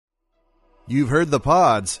You've heard the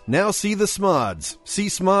pods, now see the smods. See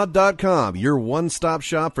smod.com, your one-stop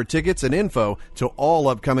shop for tickets and info to all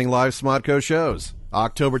upcoming live Smodco shows.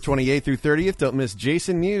 October 28th through 30th, don't miss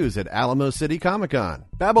Jason Mewes at Alamo City Comic-Con.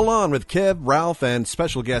 Babylon with Kev, Ralph, and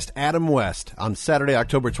special guest Adam West on Saturday,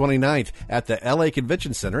 October 29th at the LA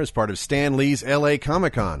Convention Center as part of Stan Lee's LA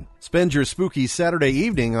Comic-Con. Spend your spooky Saturday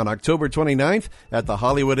evening on October 29th at the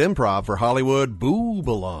Hollywood Improv for Hollywood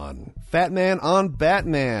Boobalon. Fat Man on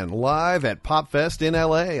Batman live at PopFest in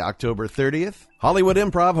LA, October 30th. Hollywood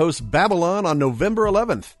Improv hosts Babylon on November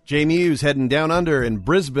 11th. Jay Mewes heading down under in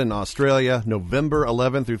Brisbane, Australia, November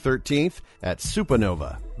 11th through 13th at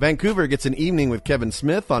Supernova. Vancouver gets an evening with Kevin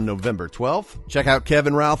Smith on November 12th. Check out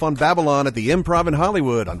Kevin Ralph on Babylon at the Improv in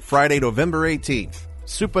Hollywood on Friday, November 18th.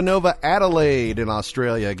 Supernova Adelaide in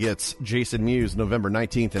Australia gets Jason Mewes November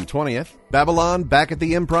 19th and 20th. Babylon back at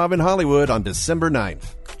the Improv in Hollywood on December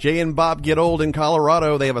 9th. Jay and Bob Get Old in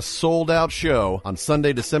Colorado. They have a sold-out show on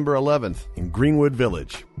Sunday, December 11th in Greenwood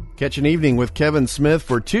Village. Catch an evening with Kevin Smith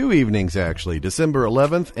for 2 evenings, actually, December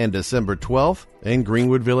 11th and December 12th in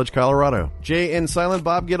Greenwood Village, Colorado. Jay and Silent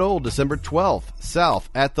Bob Get Old, December 12th, South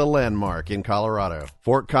at the Landmark in Colorado.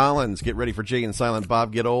 Fort Collins, get ready for Jay and Silent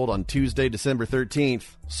Bob Get Old on Tuesday, December 13th.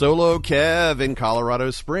 Solo Kev in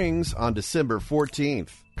Colorado Springs on December 14th.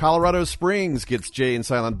 Colorado Springs gets Jay and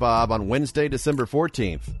Silent Bob on Wednesday, December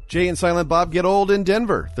 14th. Jay and Silent Bob Get Old in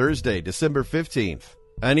Denver, Thursday, December 15th.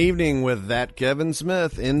 An evening with that Kevin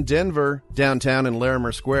Smith in Denver, downtown in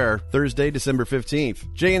Larimer Square, Thursday, December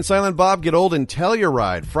 15th. Jay and Silent Bob Get Old in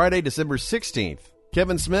Telluride, Friday, December 16th.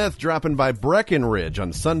 Kevin Smith dropping by Breckenridge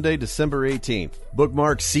on Sunday, December 18th.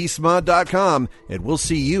 Bookmark csmod.com, and we'll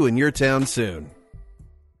see you in your town soon.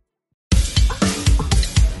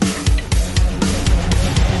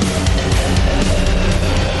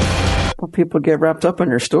 Well, people get wrapped up in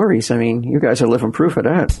their stories. I mean, you guys are living proof of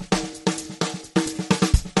that.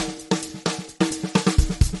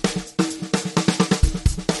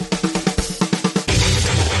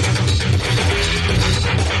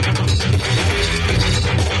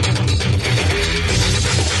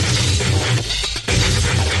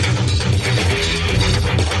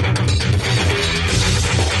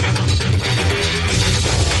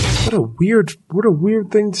 What a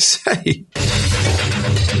weird thing to say.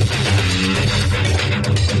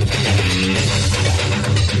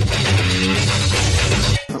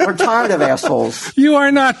 We're tired of assholes. You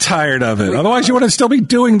are not tired of it. Otherwise, you wouldn't still be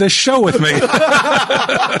doing this show with me.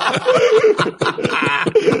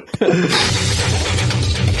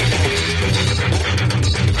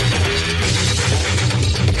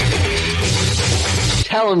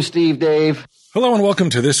 Tell him, Steve Dave. Hello and welcome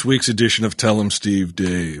to this week's edition of Tell 'em Steve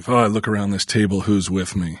Dave. Oh, I look around this table. Who's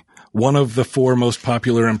with me? One of the 4 most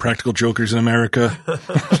popular and practical jokers in America.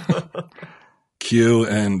 Q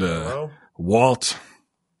and Walt.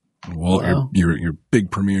 Walt, your big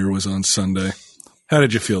premiere was on Sunday. How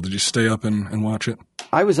did you feel? Did you stay up and watch it?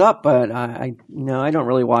 I was up, but I don't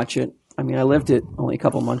really watch it. I mean, I lived it only a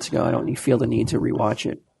couple months ago. I don't feel the need to rewatch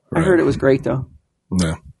it. Right. I heard it was great, though.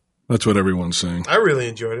 No. That's what everyone's saying. I really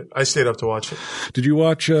enjoyed it. I stayed up to watch it. Did you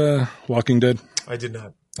watch Walking Dead? I did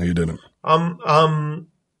not. Oh, you didn't?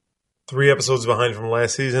 3 episodes behind from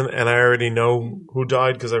last season, and I already know who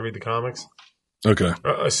died because I read the comics. Okay.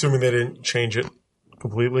 Assuming they didn't change it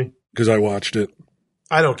completely. Because I watched it.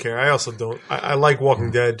 I don't care. I also don't. I like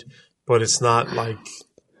Walking Dead, but it's not like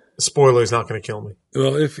a spoiler is not going to kill me.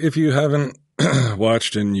 Well, if you haven't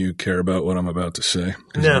watched and you care about what I'm about to say,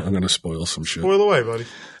 I'm going to spoil some shit. Spoil away, buddy.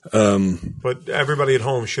 But everybody at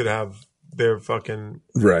home should have their fucking...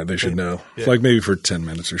 Right, they should know. Yeah. Like maybe for 10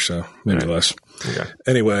 minutes or so, maybe less. Okay.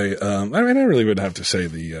 Anyway, I really would have to say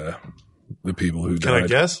the people who died. Can I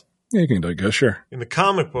guess? Yeah, you can guess, sure. In the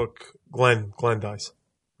comic book, Glenn dies.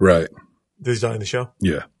 Right. Did he die in the show?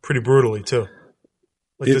 Yeah. Pretty brutally, too.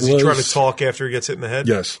 Like, does he try to talk after he gets hit in the head?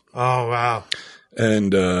 Yes. Oh, wow.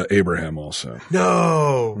 And Abraham also.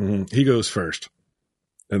 No. Mm-hmm. He goes first.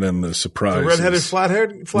 And then the surprise. The redheaded,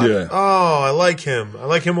 flat-haired? Yeah. Oh, I like him. I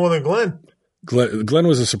like him more than Glenn. Glenn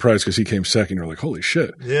was a surprise because he came second. You're like, holy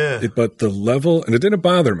shit. Yeah. But the level, and it didn't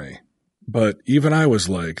bother me, but even I was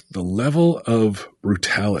like, the level of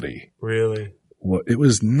brutality. Really? It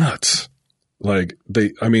was nuts. Like,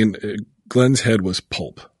 Glenn's head was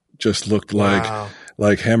pulp. Just looked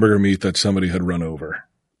like hamburger meat that somebody had run over,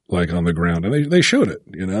 like on the ground. And they showed it,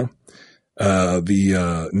 you know?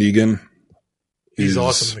 Negan. He's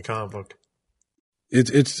awesome in the comic book.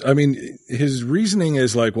 His reasoning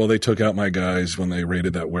is like, well, they took out my guys when they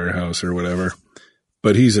raided that warehouse or whatever.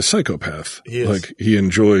 But he's a psychopath. He is. Like, he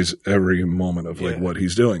enjoys every moment of what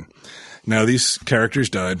he's doing. Now, these characters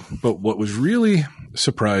died, but what was really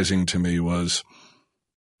surprising to me was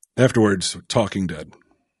afterwards, Talking Dead.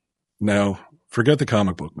 Now, forget the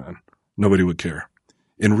comic book, man. Nobody would care.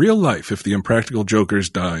 In real life, if the Impractical Jokers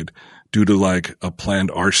died due to like a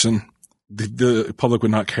planned arson, the public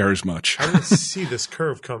would not care as much. I didn't see this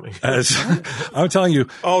curve coming. As I'm telling you.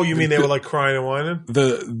 Oh, you mean they were like crying and whining?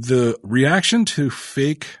 The reaction to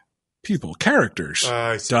fake people, characters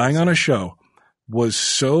dying on a show was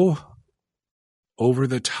so over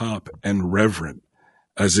the top and reverent,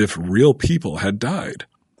 as if real people had died.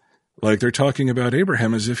 Like they're talking about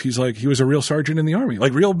Abraham as if he was a real sergeant in the army.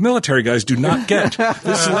 Like real military guys do not get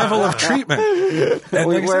this level of treatment. And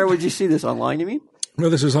where would you see this online? You mean? No,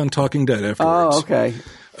 this is on Talking Dead afterwards. Oh, okay.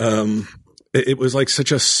 It was like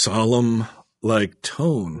such a solemn like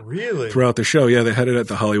tone throughout the show. Yeah, they had it at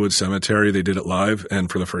the Hollywood Cemetery. They did it live, and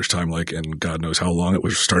for the first time, like in God knows how long, it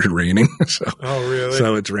was started raining. Oh, really?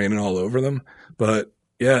 So it's raining all over them. But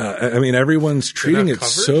yeah, I mean, everyone's treating it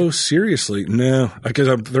so seriously. No,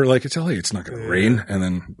 because they're like, it's LA, it's not going to rain, and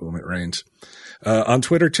then boom, it rains. On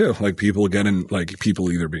Twitter too, like people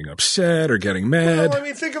either being upset or getting mad. Well, I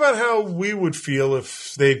mean, think about how we would feel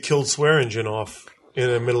if they'd killed Swear Engine off in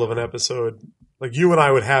the middle of an episode. Like you and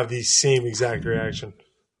I would have the same exact reaction.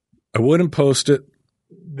 I wouldn't post it.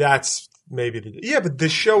 That's maybe but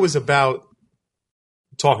this show is about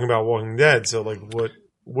talking about Walking Dead. So like, what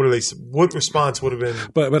response would have been?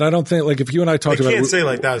 But I don't think like if you and I talked about, can't say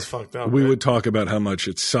like that is fucked up. We would talk about how much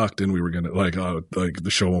it sucked, and we were gonna like the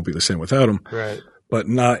show won't be the same without him. Right. But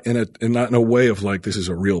not in a way of like this is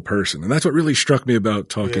a real person, and that's what really struck me about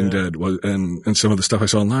Talking Dead was, and some of the stuff I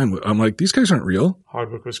saw online. I'm like, these guys aren't real.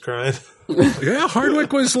 Hardwick was crying. Yeah,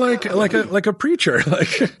 Hardwick was like a preacher,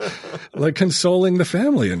 like consoling the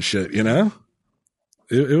family and shit. You know,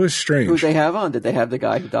 it was strange. Who did they have on? Did they have the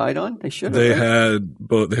guy who died on? They should have. They had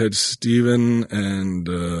both. They had Steven and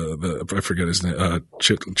I forget his name,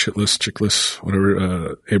 Chickless,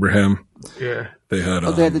 whatever, Abraham. Yeah. They had.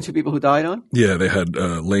 They had the two people who died on. Yeah, they had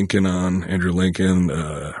Lincoln on, Andrew Lincoln.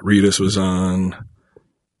 Reedus was on.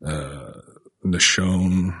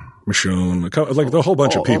 Michonne, like the whole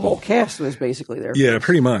bunch of people. The whole cast was basically there. Yeah,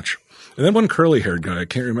 pretty much. And then one curly-haired guy, I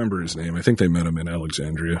can't remember his name. I think they met him in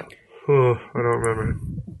Alexandria. Oh, I don't remember.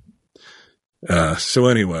 So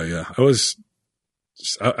anyway, yeah,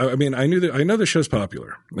 I mean, I know the show's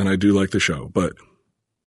popular, and I do like the show, but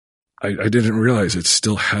I didn't realize it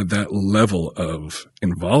still had that level of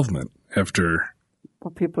involvement after. Well,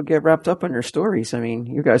 people get wrapped up in their stories. I mean,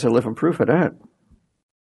 you guys are living proof of that.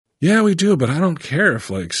 Yeah, we do, but I don't care if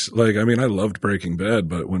like I mean, I loved Breaking Bad,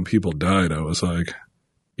 but when people died, I was like,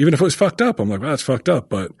 even if it was fucked up, I'm like, well, it's fucked up,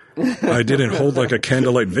 but I didn't hold like a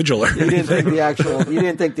candlelight vigil or anything. You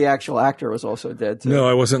didn't think the actual actor was also dead, too. No,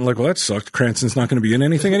 I wasn't like, well, that sucked. Cranston's not going to be in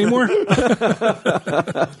anything anymore. Do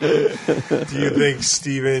you think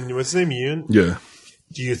Steven, what's his name, Yoon? Yeah.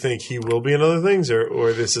 Do you think he will be in other things,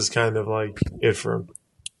 or this is kind of like it for him?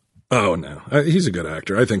 Oh, no. He's a good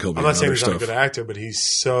actor. I think he'll be in other stuff. I'm not saying he's not a good actor, but he's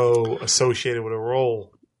so associated with a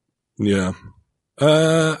role. Yeah.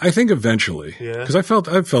 I think eventually. Yeah. Because I've felt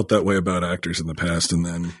that way about actors in the past, and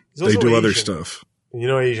then they do other stuff. You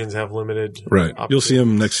know, Asians have limited. Right. You'll see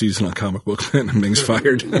him next season on Comic Book Man, and Ming's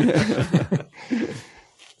fired. Can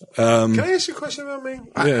I ask you a question about Ming?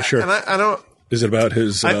 Yeah, sure. And I don't. Is it about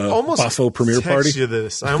his Buffalo premiere party? You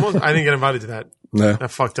this. I didn't get invited to that. No. How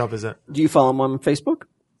fucked up is that? Do you follow him on Facebook?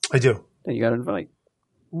 I do. Then you got to invite.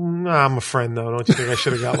 Nah, I'm a friend though. Don't you think I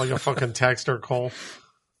should have got like a fucking text or call?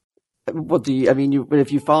 Well, but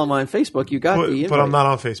if you follow him on Facebook, you got the invite. But I'm not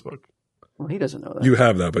on Facebook. Well, he doesn't know that. You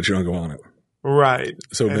have that, but you don't go on it. Right.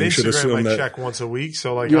 So and they should assume I that. check once a week.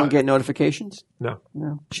 So like, you don't get notifications? No.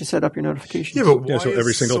 You should set up your notifications. Yeah, but why so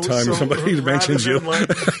every single time somebody mentions you,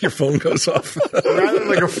 your phone goes off. Rather than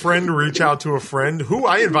like a friend reach out to a friend, who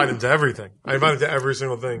I invite him to everything. I invite him to every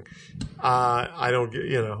single thing. I don't get,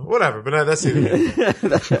 whatever. But that's it.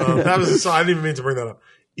 That was so I didn't even mean to bring that up.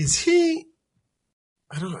 Is he?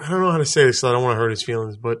 I don't know how to say this, so I don't want to hurt his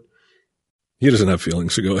feelings, but he doesn't have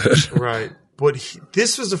feelings, so go ahead. Right. But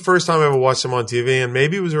this was the first time I ever watched him on TV, and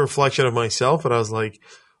maybe it was a reflection of myself, but I was like,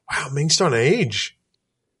 wow, Ming's starting to age.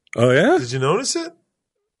 Oh, yeah? Did you notice it?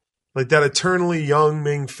 Like that eternally young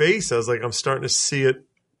Ming face, I was like, I'm starting to see it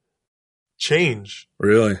change.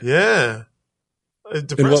 Really? Yeah.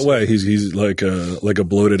 In what way? He's like a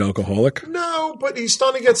bloated alcoholic? No, but he's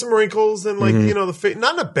starting to get some wrinkles and like, the face,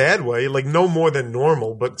 not in a bad way, like no more than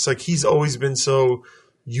normal, but it's like he's always been so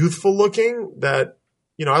youthful looking that,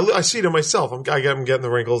 I see it in myself. I'm getting the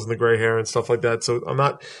wrinkles and the gray hair and stuff like that. So I'm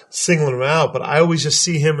not singling him out, but I always just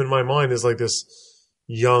see him in my mind as like this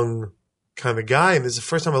young kind of guy. And this is the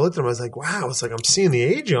first time I looked at him. I was like, wow, it's like I'm seeing the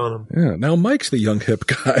age on him. Yeah. Now Mike's the young hip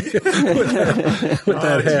guy with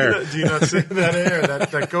that hair. Do you not see that hair,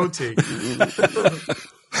 that goatee?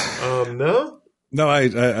 No? No,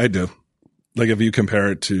 I do. Like if you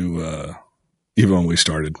compare it to even when we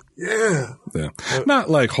started. Yeah. Yeah. Not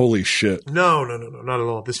like holy shit. No, not at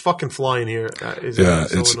all. This fucking fly in here is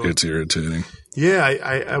it's irritating. Yeah,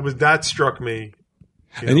 I was, that struck me.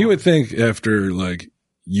 You would think after like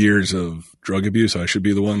years of drug abuse, I should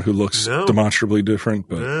be the one who looks demonstrably different,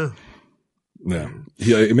 but yeah,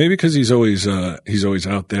 maybe because he's always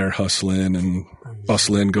out there hustling and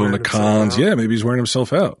bustling, going to cons. Yeah, maybe he's wearing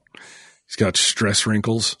himself out. He's got stress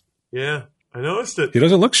wrinkles. Yeah, I noticed it. He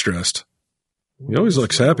doesn't look stressed. He always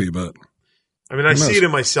looks happy, but I mean, I see it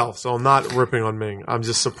in myself, so I'm not ripping on Ming. I'm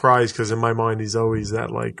just surprised because in my mind, he's always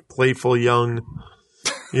that like playful, young,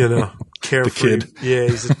 carefree. The kid. Yeah,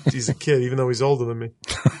 he's a kid, even though he's older than me.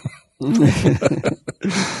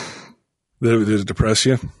 Did it depress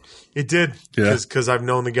you? It did. Yeah. Because I've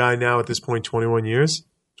known the guy now at this point 21 years,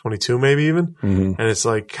 22 maybe even. Mm-hmm. And it's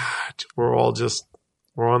like, God, we're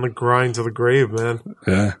on the grind to the grave, man.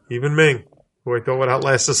 Yeah. Even Ming, who I thought would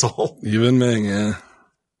outlast us all. Even Ming, yeah.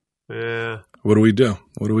 Yeah. What do we do?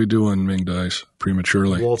 What do we do when Ming dies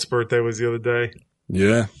prematurely? Walt's birthday was the other day.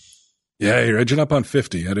 Yeah. Yeah, you're edging up on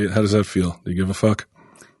 50. How does that feel? Do you give a fuck?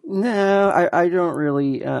 No, I don't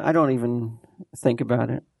really. I don't even think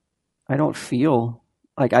about it. I don't feel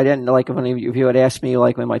like I didn't like if you had asked me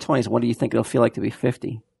like in my 20s, what do you think it'll feel like to be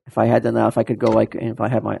 50? If I had to know, if I could go if I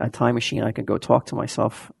had a time machine, I could go talk to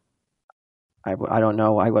myself. I don't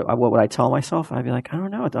know. What would I tell myself? I'd be like, I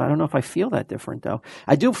don't know. I don't know if I feel that different though.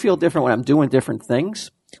 I do feel different when I'm doing different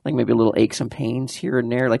things, like maybe a little aches and pains here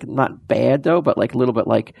and there, like not bad though, but like a little bit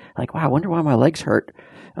like wow, I wonder why my legs hurt.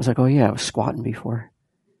 I was like, oh yeah, I was squatting before.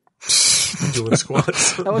 Doing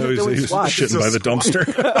squats. I wasn't doing squats. Shitting by the dumpster.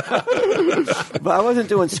 But I wasn't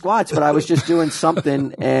doing squats, but I was just doing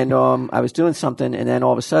something, and and then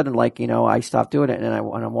all of a sudden, like I stopped doing it, and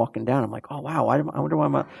I'm walking down. I'm like, oh wow, I wonder why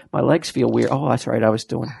my legs feel weird. Oh, that's right, I was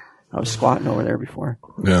squatting over there before.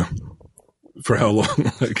 Yeah. For how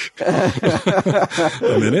long? Like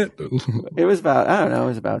a minute? It was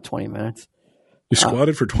about 20 minutes. You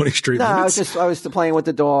squatted for 20 straight minutes? I was playing with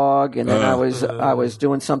the dog, and then I was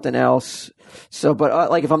doing something else. So,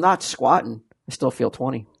 but like if I'm not squatting, I still feel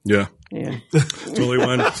 20. Yeah. Yeah. It's only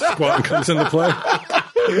when squatting comes into play.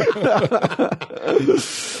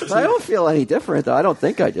 But I don't feel any different, though. I don't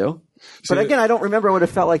think I do. But again, I don't remember what it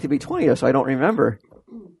felt like to be 20, so I don't remember.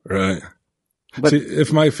 Right. But see,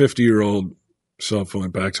 if my 50-year-old self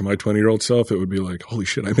went back to my 20-year-old self, it would be like, holy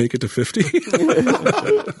shit, I make it to 50?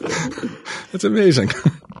 That's amazing.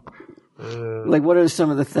 Like, what are some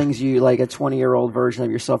of the things you, like a 20-year-old version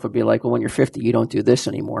of yourself would be like, well, when you're 50, you don't do this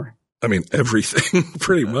anymore? I mean, everything,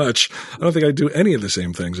 pretty much. I don't think I do any of the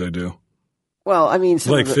same things I do. Well, I mean,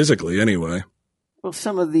 physically anyway. Well,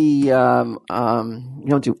 some of the, you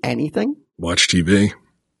don't do anything? Watch TV.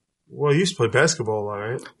 Well, you used to play basketball, all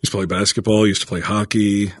right? Used to play basketball, used to play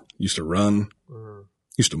hockey, used to run,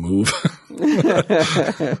 used to move.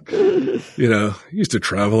 Used to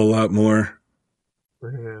travel a lot more.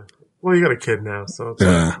 Yeah. Well, you got a kid now, so it's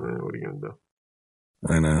like, what are you going to do?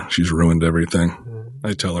 I know. She's ruined everything.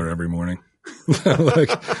 I tell her every morning.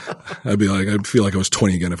 I'd feel like I was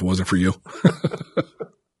 20 again if it wasn't for you.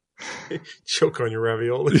 Choke on your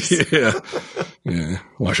raviolis. Yeah.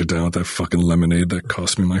 Wash it down with that fucking lemonade that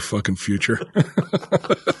cost me my fucking future.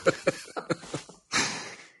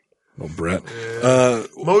 Oh, Brett. Yeah.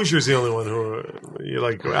 Mosier's the only one who,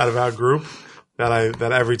 out of our group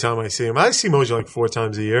that every time I see him, I see Mosier like 4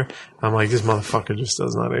 times a year. I'm like, this motherfucker just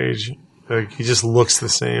does not age. Like, he just looks the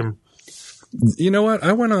same. You know what?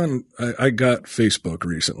 I got Facebook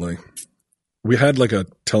recently. We had like a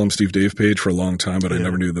Tell 'em Steve Dave page for a long time, but I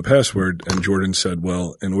never knew the password. And Jordan said,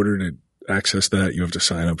 well, in order to access that, you have to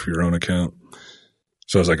sign up for your own account.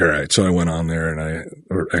 So I was like, all right. So I went on there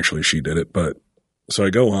or actually she did it, but so I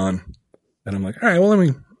go on and I'm like, all right, well, let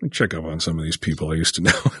me check up on some of these people I used to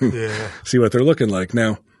know and see what they're looking like.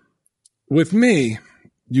 Now, with me,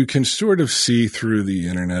 you can sort of see through the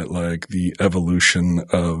internet, like the evolution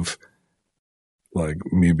of like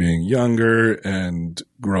me being younger and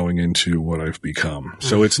growing into what I've become.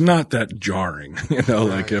 So it's not that jarring,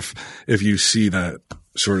 like if you see that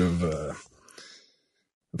sort of,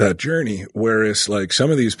 that journey. Whereas like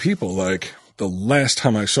some of these people, like the last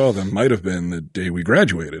time I saw them might have been the day we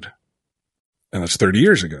graduated. And that's 30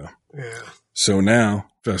 years ago. Yeah. So now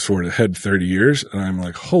fast forward ahead 30 years and I'm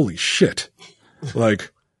like, holy shit.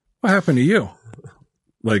 Like, what happened to you?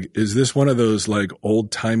 like, is this one of those like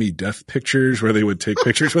old timey death pictures where they would take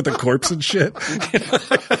pictures with the corpse and shit?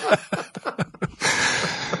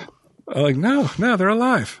 I'm like, no, they're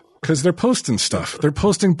alive because they're posting stuff. They're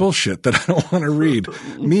posting bullshit that I don't want to read,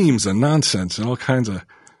 memes and nonsense and all kinds of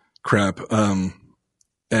crap. And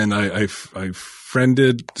I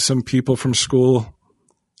friended some people from school.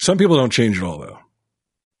 Some people don't change at all, though.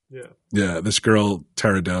 Yeah. Yeah. This girl,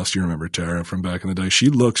 Tara Douse, you remember Tara from back in the day? She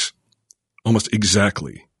looks almost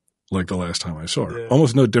exactly like the last time I saw her. Yeah.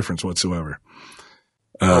 Almost no difference whatsoever.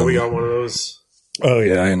 We got one of those. Oh,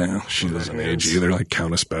 yeah, I know. She doesn't age either. Like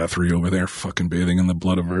Countess Bathory over there, fucking bathing in the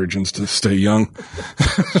blood of virgins to stay young.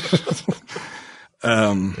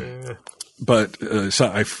 Yeah. But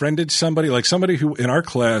so I friended somebody who in our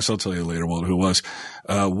class, I'll tell you later, Walt, who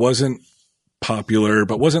wasn't popular,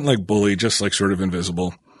 but wasn't like bullied, just like sort of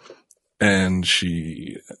invisible. And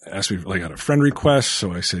she asked me like had a friend request,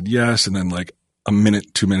 so I said yes. And then like a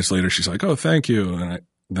minute, 2 minutes later, she's like, "Oh, thank you." And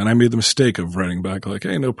then I made the mistake of writing back like,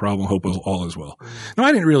 "Hey, no problem. Hope all is well." No,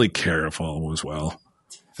 I didn't really care if all was well,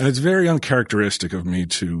 and it's very uncharacteristic of me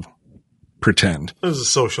to pretend. It was a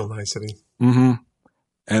social nicety. Mm-hmm.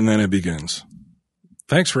 And then it begins.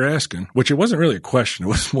 "Thanks for asking," which it wasn't really a question. It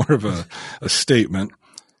was more of a statement.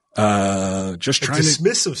 Just trying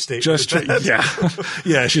dismissive statement.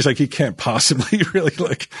 Yeah. She's like, he can't possibly really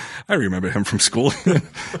like, I remember him from school.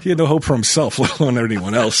 He had no hope for himself, let alone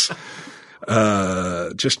anyone else.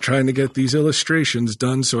 Just trying to get these illustrations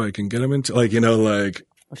done so I can get them into like,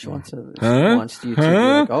 she wants you to be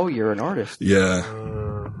like, "Oh, you're an artist." Yeah.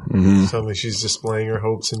 Suddenly she's displaying her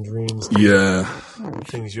hopes and dreams. Yeah.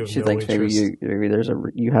 Things you have she no thinks interest.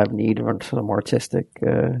 maybe you have need of some artistic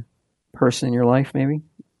person in your life, maybe.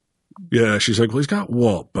 Yeah, she's like, "Well, he's got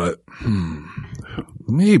Walt, but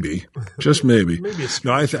maybe, just maybe."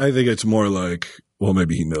 No, I think it's more like, well,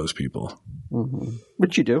 maybe he knows people. Mm-hmm.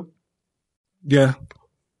 But you do. Yeah,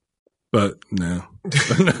 but no,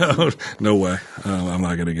 no way. I'm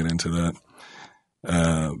not going to get into that.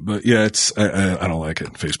 But yeah, I don't like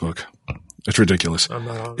it. Facebook, it's ridiculous.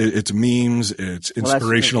 It's memes. It's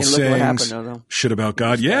inspirational sayings. Shit about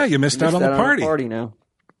God. Yeah, you missed out on the party. Party now.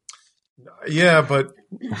 Yeah, but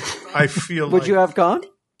I feel Would you have gone?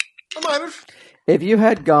 I might have. If you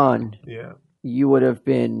had gone, yeah, you would have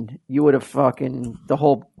fucking, the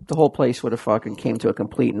whole place would have fucking came to a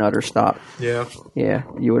complete and utter stop. Yeah. Yeah.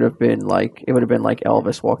 You would have been like, it would have been like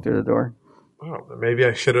Elvis walked through the door. Oh, maybe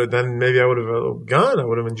I should have, then maybe I would have gone. I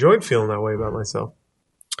would have enjoyed feeling that way about myself.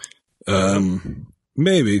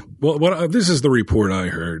 Maybe. Well, this is the report I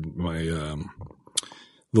heard. My,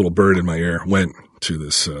 little bird in my ear went to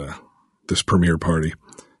this premiere party,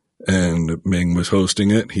 and Ming was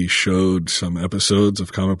hosting it. He showed some episodes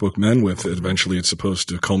of Comic Book Men with eventually it's supposed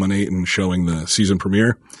to culminate in showing the season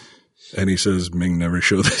premiere. And he says Ming never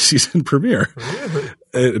showed the season premiere.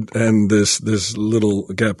 Really? And this little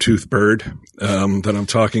gap-toothed bird that I'm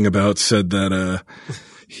talking about said that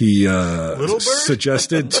he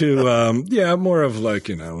suggested to more of like,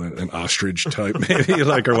 an ostrich type maybe,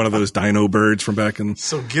 like, or one of those dino birds from back in.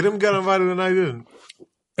 So Get 'em got invited and I didn't.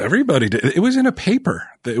 Everybody did. It was in a paper.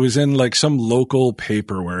 It was in like some local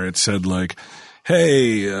paper where it said like,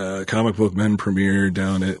 "Hey, Comic Book Men premiere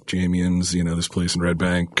down at Jamian's, this place in Red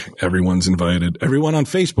Bank. Everyone's invited." Everyone on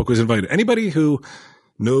Facebook was invited. Anybody who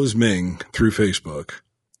knows Ming through Facebook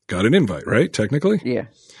got an invite, right? Technically? Yeah.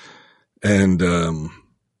 And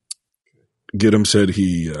Gidim said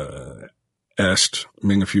he asked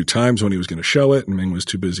Ming a few times when he was going to show it, and Ming was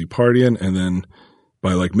too busy partying. And then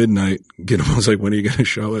by like midnight, Gidim was like, "When are you going to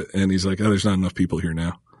show it?" And he's like, "Oh, there's not enough people here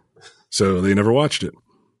now." So they never watched it.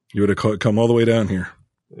 You would have come all the way down here.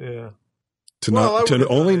 Yeah. To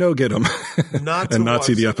only know Gidim and not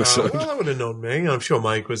see the episode. I would have known Ming. I'm sure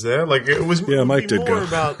Mike was there. Like it was Mike did more go.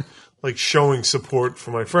 about like showing support for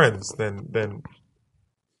my friends than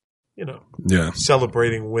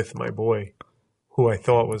celebrating with my boy, who I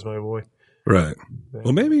thought was my boy. Right.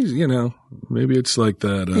 Well, maybe, maybe it's like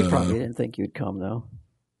that. He probably didn't think you'd come, though.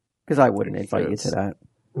 Because I wouldn't invite you to that.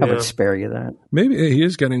 I would spare you that. Maybe he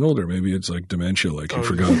is getting older. Maybe it's like dementia, like he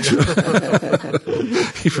forgot to.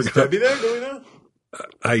 He forgot. Is Debbie there? Do we know?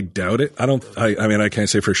 I doubt it. I mean, I can't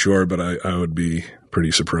say for sure, but I would be pretty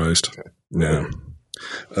surprised. Okay. Yeah.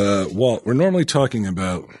 Walt, we're normally talking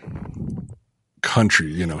about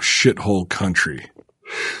country, shithole country.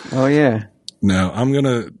 Oh, yeah. Now, I'm going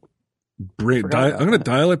to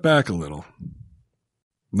dial it back a little.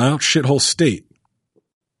 Not shithole state,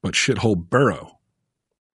 but shithole borough.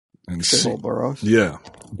 and Shithole boroughs. Yeah.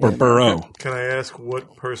 Borough. Can I ask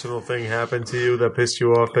what personal thing happened to you that pissed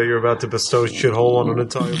you off that you're about to bestow shithole on an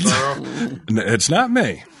entire borough? It's not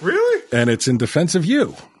me. Really? And it's in defense of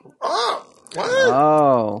you. Oh, what?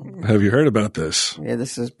 Oh. Have you heard about this? Yeah,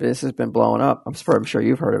 this has been blowing up. I'm sure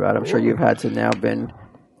you've heard about it. I'm sure you've had to now been,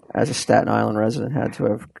 as a Staten Island resident, had to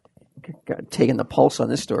have taken the pulse on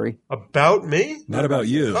this story. About me? Not about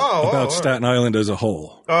you. About Staten Island as a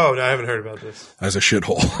whole. Oh, no, I haven't heard about this. As a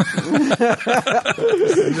shithole.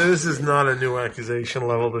 This is not a new accusation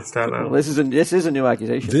level at Staten Island. This is a new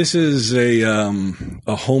accusation. This is a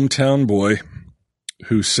hometown boy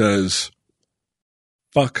who says,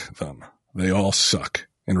 fuck them. They all suck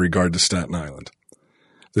in regard to Staten Island.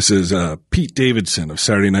 This is Pete Davidson of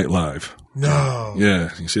Saturday Night Live. No.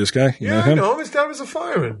 Yeah. You see this guy? You know I him? know him. His dad was a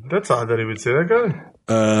fireman. That's odd that he would say that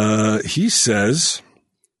guy. He says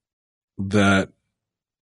that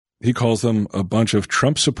he calls them a bunch of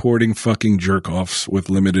Trump-supporting fucking jerk-offs with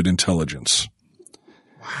limited intelligence.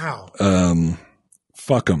 Wow.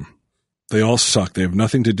 Fuck them. They all suck. They have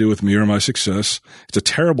nothing to do with me or my success. It's a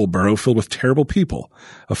terrible borough filled with terrible people.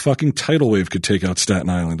 A fucking tidal wave could take out Staten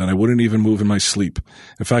Island, and I wouldn't even move in my sleep.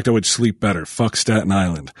 In fact, I would sleep better. Fuck Staten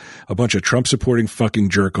Island. A bunch of Trump-supporting fucking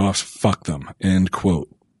jerk-offs. Fuck them. End quote.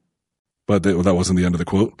 But that wasn't the end of the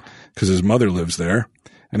quote, because his mother lives there.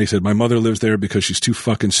 And he said, my mother lives there because she's too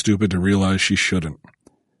fucking stupid to realize she shouldn't.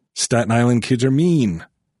 Staten Island kids are mean.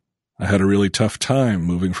 I had a really tough time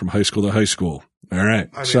moving from high school to high school. All right.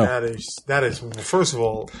 I mean, that is, first of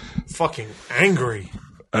all, fucking angry.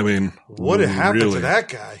 I mean, what happened really? to that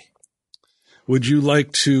guy? Would you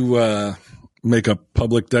like to make a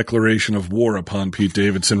public declaration of war upon Pete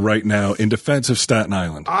Davidson right now in defense of Staten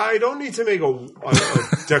Island? I don't need to make a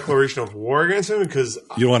declaration of war against him because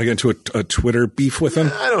you don't want to get into a Twitter beef with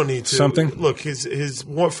him. I don't need to. Something. Look,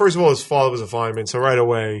 first of all, his father was a fireman, so right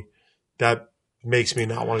away that makes me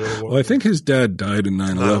not want to go to war. Well, I think his dad died in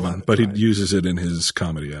 9/11, but he uses it in his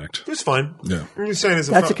comedy act. It was fine. Yeah. I'm just saying,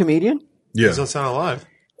 that's a comedian? Yeah. He doesn't sound alive.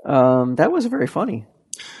 That was very funny.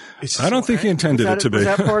 I don't think he intended it to be. Was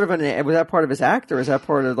that part of his act, or is that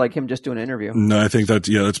part of like him just doing an interview? No, I think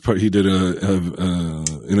that's part. He did an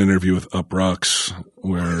interview with Up Rocks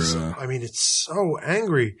where. I mean, it's so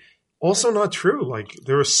angry. Also not true. Like,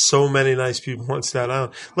 there are so many nice people on Staten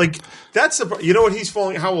Island. Like, that's the, you know what he's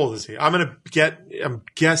falling, how old is he? I'm going to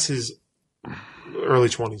guess his early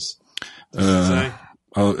 20s.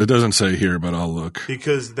 It doesn't say here, but I'll look.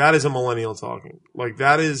 Because that is a millennial talking. Like,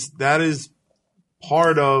 that is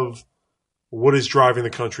part of what is driving the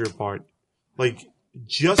country apart. Like,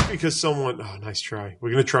 just because someone, oh, nice try.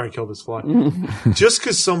 We're going to try and kill this fly. Just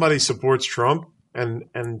because somebody supports Trump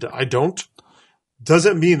and I don't,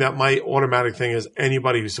 doesn't mean that my automatic thing is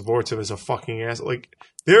anybody who supports him is a fucking ass. Like,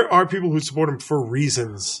 there are people who support him for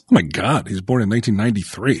reasons. Oh my God, he's born in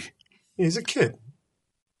 1993. He's a kid.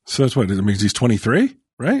 So that's what it means. He's 23,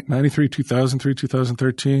 right? 93, 2003,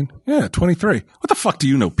 2013. Yeah, 23. What the fuck do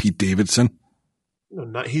you know, Pete Davidson?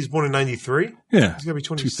 No, he's born in 93? Yeah. He's got to be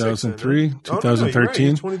 26. 2003, 2013. Right.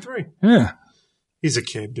 He's 23. Yeah. He's a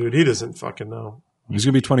kid, dude. He doesn't fucking know. He's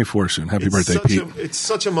going to be 24 soon. Happy birthday, Pete. It's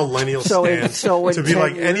such a millennial stance to be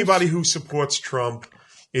like anybody who supports Trump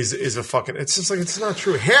is a fucking – it's just like it's not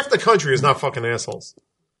true. Half the country is not fucking assholes.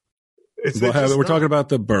 We're talking about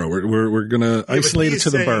the borough. We're going to isolate it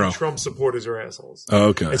to the borough. Trump supporters are assholes. Oh,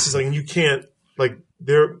 okay. It's just like – and you can't – like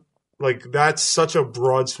they're – like that's such a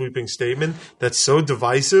broad sweeping statement that's so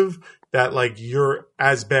divisive that like you're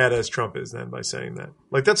as bad as Trump is then by saying that.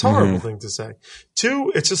 Like that's a horrible thing to say.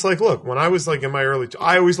 Two, it's just like, look, when I was like in my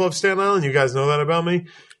I always loved Staten Island. You guys know that about me,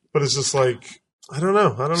 but it's just like, I don't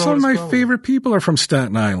know. Some of my favorite people are from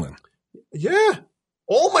Staten Island. Yeah.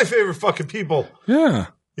 All my favorite fucking people. Yeah.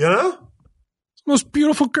 You know? Most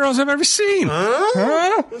beautiful girls I've ever seen.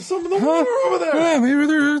 Huh? There's some in the water over there. Yeah,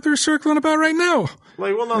 maybe they're circling about right now.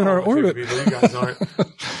 Like, well, not in our orbit. People, you guys aren't.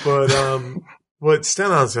 But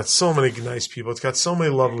Staten Island's got so many nice people. It's got so many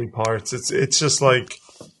lovely parts. It's just like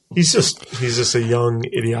he's just a young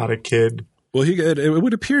idiotic kid. Well, it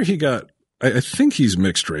would appear he got. I think he's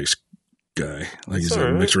mixed race guy. Like he's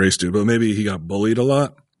a mixed race dude, but maybe he got bullied a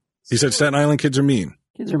lot. He said Staten Island kids are mean.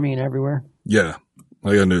 Kids are mean everywhere. Yeah,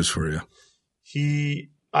 I got news for you.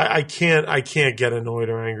 I can't get annoyed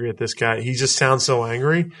or angry at this guy. He just sounds so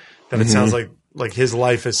angry that it sounds like his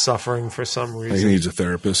life is suffering for some reason. He needs a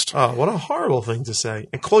therapist. Oh, what a horrible thing to say.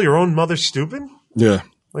 And call your own mother stupid? Yeah.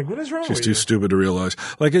 Like, what is wrong with you? She's too stupid to realize.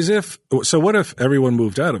 Like, so what if everyone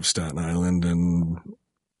moved out of Staten Island and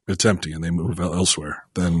it's empty and they move elsewhere?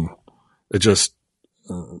 Then it just,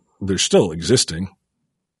 they're still existing.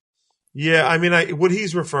 Yeah, I mean, what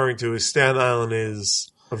he's referring to is Staten Island is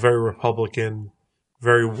a very Republican,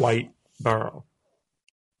 very white borough.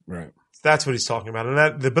 Right. That's what he's talking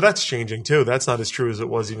about, but that's changing too. That's not as true as it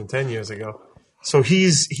was even 10 years ago. So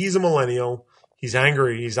he's a millennial. He's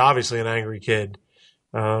angry. He's obviously an angry kid,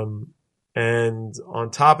 and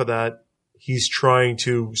on top of that, he's trying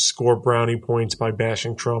to score brownie points by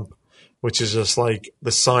bashing Trump, which is just like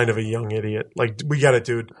the sign of a young idiot. Like, we got it,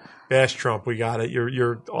 dude. Bash Trump. We got it.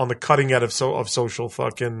 You're on the cutting edge of social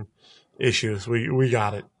fucking issues. We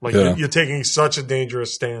got it. Like, you're taking such a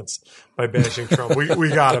dangerous stance by bashing Trump. We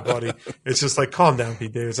got it, buddy. It's just like, calm down,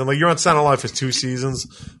 Pete Davidson. Like, you're on Saturday Night Live for 2 seasons.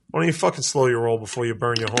 Why don't you fucking slow your roll before you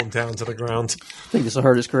burn your hometown to the ground? Think this will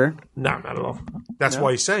hurt his career? No, not at all. That's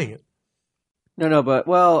why he's saying it. No, but,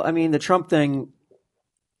 well, I mean, the Trump thing,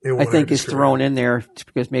 I think, is thrown in there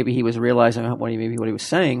because maybe he was realizing what he was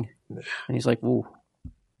saying. And he's like, "Whoa,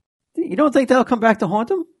 you don't think that'll come back to haunt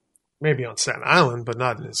him?" Maybe on Staten Island, but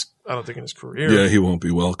not in his. I don't think in his career. Yeah, he won't be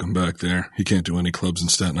welcome back there. He can't do any clubs in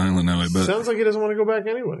Staten Island now, I bet. Sounds like he doesn't want to go back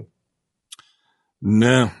anyway.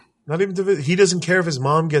 No. Not even to, he doesn't care if his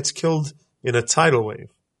mom gets killed in a tidal wave.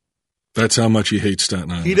 That's how much he hates Staten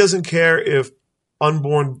Island. He doesn't care if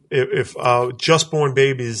just born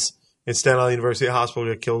babies in Staten Island University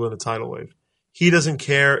Hospital get killed in a tidal wave. He doesn't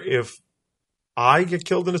care if I get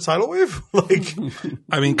killed in a tidal wave. Like,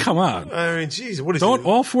 I mean, come on. I mean, geez, what is? Don't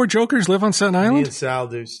all 4 Jokers live on Staten Island? Me and Sal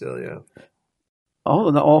do still, yeah. Oh,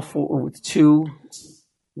 and all 2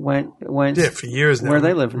 went. Yeah, for years now. Where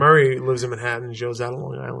they live? Murray lives in Manhattan. Joe's out on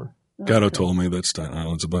Long Island. Gatto told me that Staten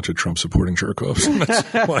Island's a bunch of Trump supporting jerk-offs.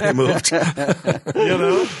 That's why he moved. You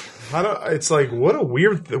know, it's like, what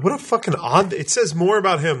a fucking odd. It says more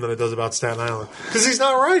about him than it does about Staten Island because he's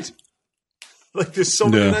not right. Like, there's so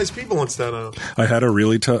many nice people on Staten Island. I had a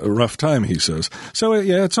really rough time, he says. So,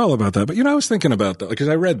 yeah, it's all about that. But, I was thinking about that because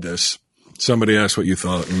I read this. Somebody asked what you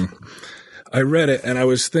thought, and I read it, and I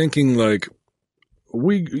was thinking, like,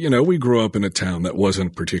 we grew up in a town that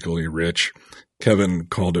wasn't particularly rich. Kevin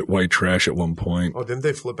called it white trash at one point. Oh, didn't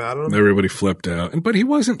they flip out on him? Everybody flipped out. But he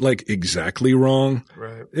wasn't, like, exactly wrong.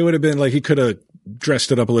 Right. It would have been, like, he could have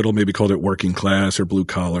dressed it up a little, maybe called it working class or blue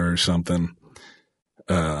collar or something.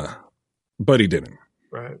 But he didn't.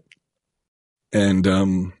 Right.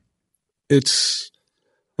 And it's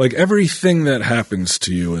like everything that happens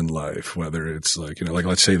to you in life, whether it's like, like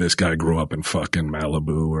let's say this guy grew up in fucking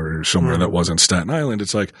Malibu or somewhere that wasn't Staten Island.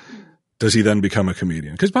 It's like, does he then become a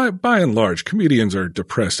comedian? Because by and large, comedians are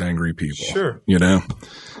depressed, angry people. Sure.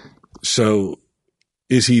 So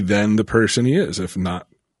is he then the person he is if not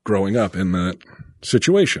growing up in that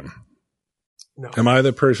situation? No. Am I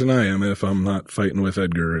the person I am if I'm not fighting with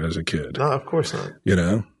Edgar as a kid? No, of course not.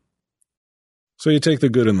 So you take the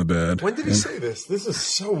good and the bad. When did he say this? This is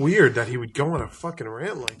so weird that he would go on a fucking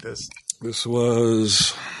rant like this. This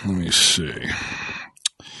was, let me see,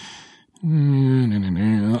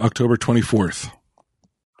 October 24th.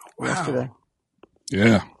 Wow. Yesterday.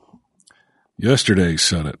 Yeah. Yesterday he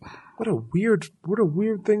said it. What a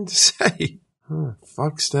weird thing to say.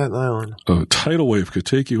 Fuck Staten Island. A tidal wave could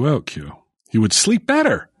take you out, Q. He would sleep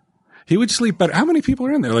better. How many people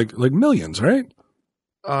are in there? Like millions, right?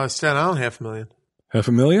 Staten Island, 500,000.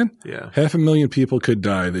 500,000? Yeah. 500,000 people could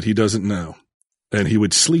die that he doesn't know. And he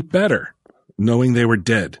would sleep better knowing they were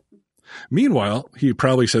dead. Meanwhile, he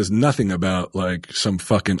probably says nothing about like some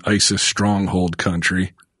fucking ISIS stronghold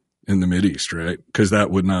country in the Mideast, right? Because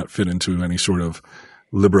that would not fit into any sort of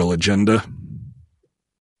liberal agenda.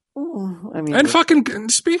 And fucking,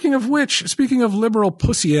 speaking of liberal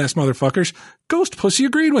pussy-ass motherfuckers, Ghost Pussy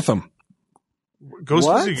agreed with him. Ghost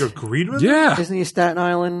Pussy agreed with him? Yeah. Isn't he a Staten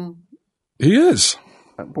Island? He is.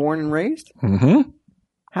 Born and raised? Mm-hmm.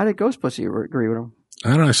 How did Ghost Pussy agree with him? I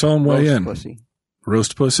don't know. I saw him weigh in.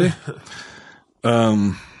 Roast Pussy?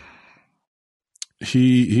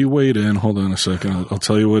 He weighed in. Hold on a second. I'll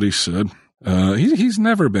tell you what he said. He's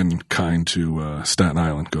never been kind to Staten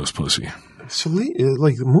Island, Ghost Pussy. So,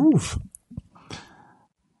 move.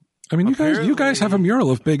 I mean, you guys have a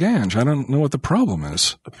mural of Big Ange. I don't know what the problem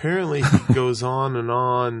is. Apparently, he goes on and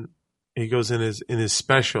on. He goes in his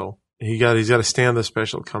special. He's got a stand-up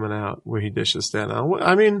special coming out where he dishes Staten Island.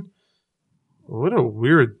 I mean, what a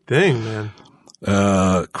weird thing, man.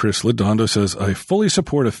 Chris Ladondo says, I fully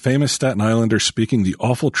support a famous Staten Islander speaking the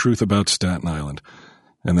awful truth about Staten Island.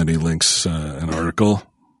 And then he links an article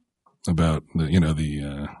about the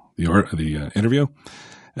interview.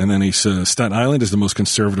 And then he says, Staten Island is the most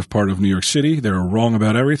conservative part of New York City. They're wrong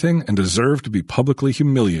about everything and deserve to be publicly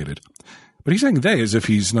humiliated. But he's saying they as if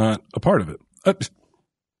he's not a part of it.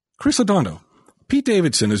 Chris Ladondo, Pete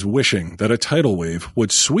Davidson is wishing that a tidal wave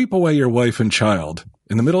would sweep away your wife and child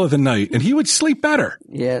in the middle of the night, and he would sleep better.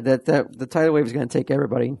 Yeah, that the tidal wave is going to take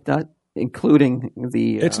everybody, not including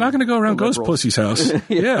the. It's not going to go around Ghost Pussy's house.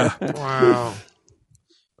 Yeah. Wow.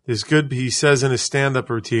 It's good. He says in his stand-up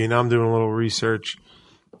routine, I'm doing a little research.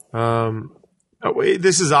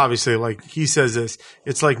 This is obviously like he says this.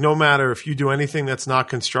 It's like no matter if you do anything that's not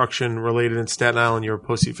construction related in Staten Island, you're a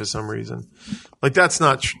pussy for some reason. Like that's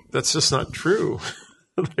just not true.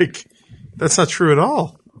 Like that's not true at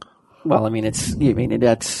all. Well, I mean,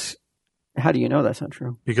 that's. How do you know that's not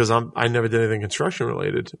true? Because I never did anything construction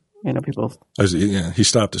related. You know, people. He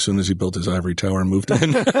stopped as soon as he built his ivory tower and moved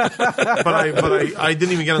in. but I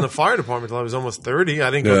didn't even get in the fire department until I was almost 30.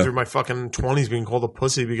 I didn't go through my fucking 20s being called a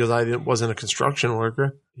pussy because I wasn't a construction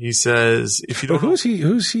worker. He says, if you don't, who's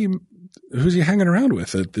he hanging around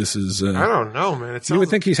with? That this is. I don't know, man. You would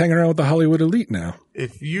think he's hanging around with the Hollywood elite now.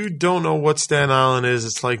 If you don't know what Staten Island is,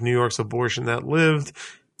 it's like New York's abortion that lived.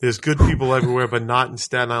 There's good people everywhere, but not in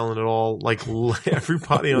Staten Island at all. Like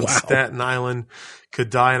everybody on Staten Island could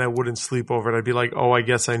die and I wouldn't sleep over it. I'd be like, oh, I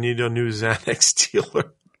guess I need a new Xanax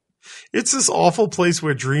dealer. It's this awful place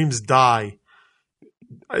where dreams die.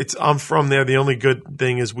 I'm from there. The only good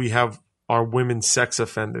thing is we have our women sex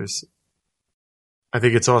offenders. I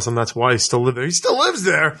think it's awesome. That's why he still lives there. He still lives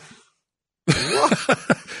there.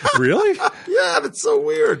 Really? Yeah, that's so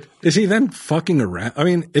weird. Is he then fucking around? I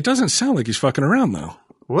mean, it doesn't sound like he's fucking around though.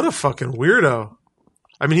 What a fucking weirdo.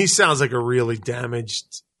 I mean, he sounds like a really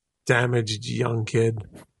damaged young kid.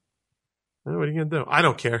 What are you going to do? I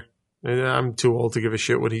don't care. I'm too old to give a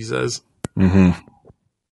shit what he says. Mm-hmm. Wow.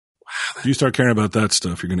 If you start caring about that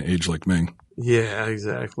stuff, you're going to age like Ming. Yeah,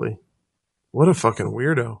 exactly. What a fucking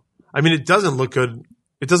weirdo. I mean, it doesn't look good.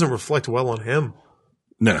 It doesn't reflect well on him.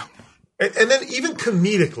 No. And then even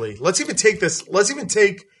comedically, let's even take the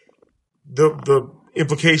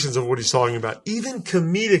implications of what he's talking about. Even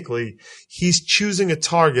comedically, he's choosing a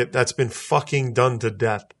target that's been fucking done to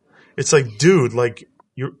death. It's like, dude, like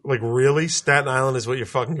you're like really Staten Island is what you're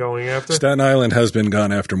fucking going after? Staten Island has been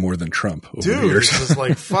gone after more than Trump over the years. It's just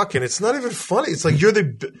like fucking, it's not even funny. It's like you're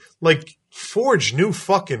forge new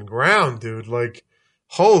fucking ground, dude. Like,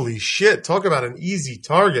 holy shit. Talk about an easy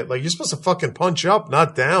target. Like you're supposed to fucking punch up,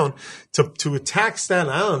 not down. To attack Staten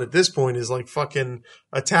Island at this point is like fucking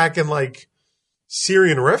attacking like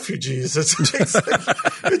Syrian refugees. It's like,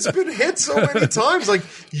 it's been hit so many times. Like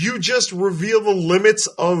you just reveal the limits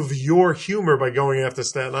of your humor by going after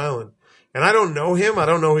Staten Island. And I don't know him. I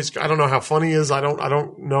don't know how funny he is. I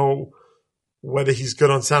don't know whether he's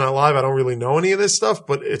good on Saturday Night Live. I don't really know any of this stuff,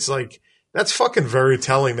 but it's like, that's fucking very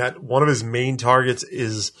telling that one of his main targets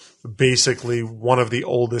is basically one of the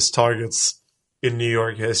oldest targets in New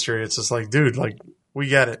York history. It's just like, dude, like, we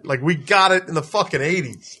get it. Like, we got it in the fucking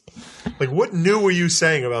 80s. Like, what new were you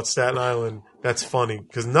saying about Staten Island that's funny?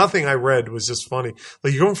 Because nothing I read was just funny.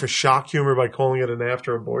 Like, you're going for shock humor by calling it an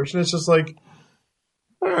after abortion. It's just like,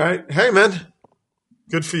 all right. Hey, man.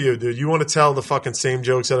 Good for you, dude. You want to tell the fucking same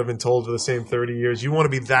jokes that have been told for the same 30 years. You want to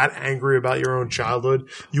be that angry about your own childhood.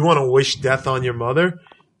 You want to wish death on your mother.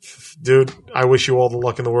 Dude, I wish you all the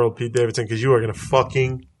luck in the world, Pete Davidson, because you are going to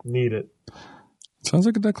fucking need it. Sounds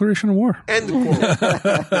like a declaration of war. End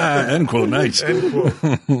quote. End quote. Nice. End quote.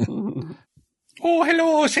 Oh,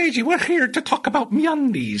 hello, Seiji. We're here to talk about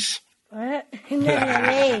MeUndies. What?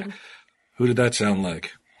 No. Who did that sound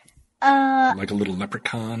like? Like a little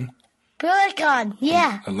leprechaun? Pelicon,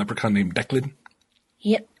 yeah. A leprechaun named Declan?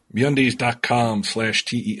 Yep.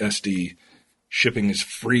 MeUndies.com/TESD. Shipping is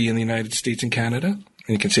free in the United States and Canada. And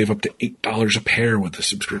you can save up to $8 a pair with a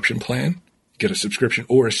subscription plan. Get a subscription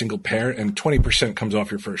or a single pair, and 20% comes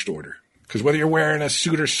off your first order. Because whether you're wearing a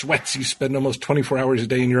suit or sweats, you spend almost 24 hours a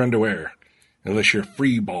day in your underwear. Unless you're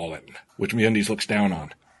free balling, which MeUndies looks down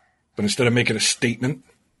on. But instead of making a statement,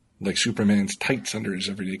 like Superman's tights under his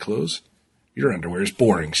everyday clothes, your underwear is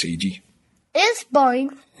boring, Seiji. It's boring.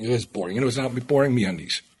 It is boring. You know, it's not boring.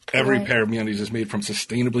 MeUndies. Every pair of MeUndies is made from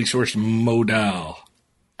sustainably sourced modal.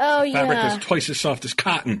 Oh, Fabric yeah. that's twice as soft as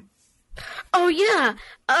cotton. Oh, yeah.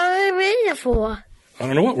 I'm waiting for. I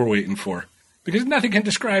don't know what we're waiting for. Because nothing can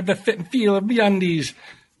describe the fit and feel of MeUndies.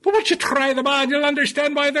 But once you try them on, you'll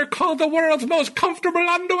understand why they're called the world's most comfortable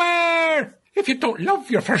underwear. If you don't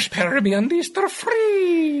love your first pair of MeUndies, they're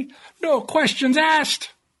free. No questions asked.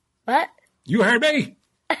 What? You heard me.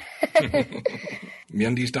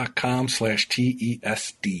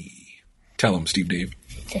 MeUndies.com/TESD. Tell him, Steve Dave.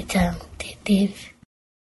 Dave.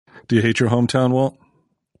 Do you hate your hometown, Walt?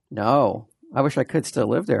 No. I wish I could still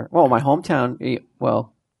live there. Well, my hometown,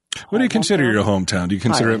 well. What do you consider your hometown? Do you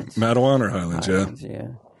consider Highlands. it Mattawan or Highlands? Highlands, yeah.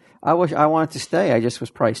 I wanted to stay. I just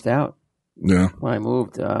was priced out Yeah. when I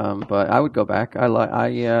moved. But I would go back.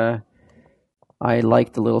 I I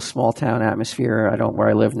like the little small town atmosphere. Where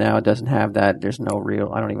I live now, it doesn't have that. There's no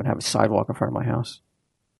real, I don't even have a sidewalk in front of my house.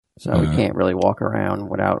 So we can't really walk around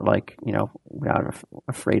without without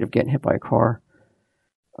afraid of getting hit by a car.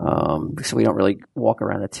 So we don't really walk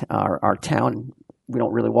around our town. We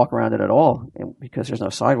don't really walk around it at all because there's no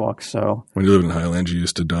sidewalks. So when you lived in Highland, you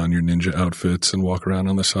used to don your ninja outfits and walk around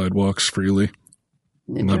on the sidewalks freely,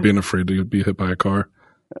 not being afraid to be hit by a car.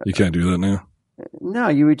 You can't do that now. No,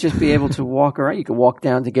 you would just be able to walk around. You could walk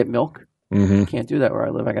down to get milk. Mm-hmm. You can't do that where I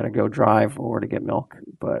live. I got to go drive or to get milk.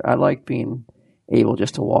 But I like being able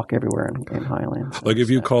just to walk everywhere in Highlands. Like if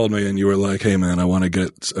you called me and you were like, "Hey man, I want to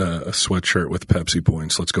get a sweatshirt with Pepsi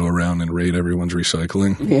points. Let's go around and raid everyone's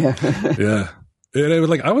recycling." Yeah, yeah. And it was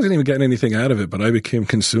like I wasn't even getting anything out of it, but I became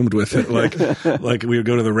consumed with it. Like we would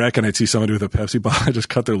go to the rec and I'd see somebody with a Pepsi bottle, I just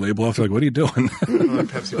cut their label off. They're like, "What are you doing?"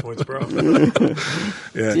 Pepsi points, bro.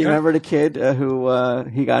 Yeah. Do you remember the kid who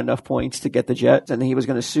he got enough points to get the jet, and he was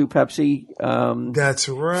going to sue Pepsi? That's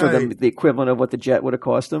right. For the equivalent of what the jet would have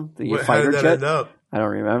cost him, the fighter jet. End up? I don't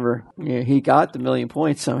remember. Yeah, he got the 1,000,000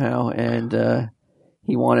 points somehow, and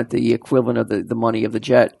he wanted the equivalent of the money of the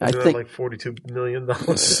jet. I think like $42 million.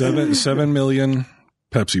 7 million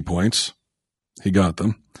Pepsi points. He got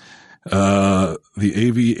them. The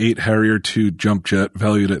AV-8 Harrier II jump jet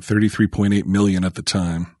valued at $33.8 million at the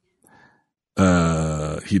time.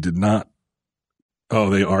 He did not. Oh,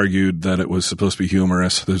 they argued that it was supposed to be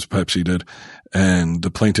humorous. This Pepsi did. And the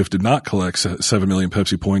plaintiff did not collect 7 million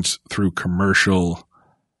Pepsi points through commercial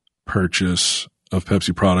purchase of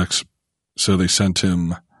Pepsi products. So they sent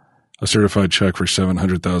him a certified check for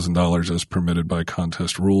 $700,000 as permitted by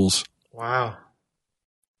contest rules. Wow.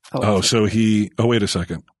 So wait a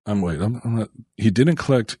second. I'm not, he didn't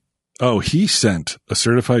collect. Oh, he sent a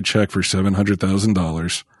certified check for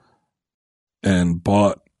 $700,000 and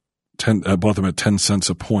bought them at 10 cents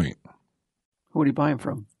a point. Who did he buy them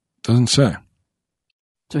from? Doesn't say.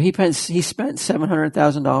 So he spent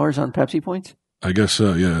 $700,000 on Pepsi points? I guess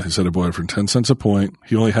so, yeah. He said he bought it for 10 cents a point.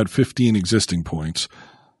 He only had 15 existing points,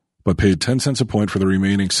 but paid 10 cents a point for the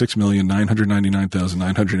remaining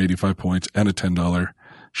 6,999,985 points and a $10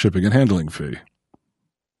 shipping and handling fee.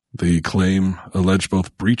 The claim alleged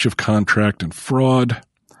both breach of contract and fraud.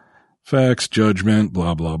 Facts, judgment,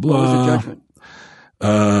 blah, blah, blah. What was the judgment?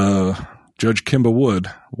 Judge Kimba Wood,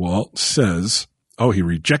 Walt, says, he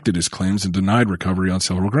rejected his claims and denied recovery on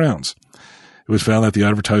several grounds. It was found that the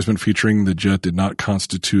advertisement featuring the jet did not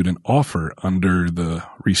constitute an offer under the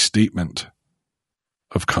restatement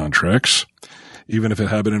of contracts. Even if it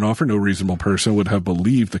had been an offer, no reasonable person would have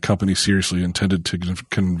believed the company seriously intended to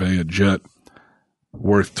convey a jet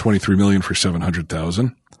worth $23 million for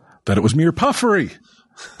 $700,000. That it was mere puffery. Do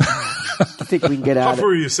you think we can get out?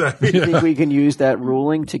 Puffery, you say? Do you think we can use that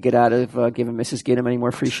ruling to get out of giving Mrs. Ginnam any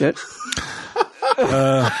more free shit?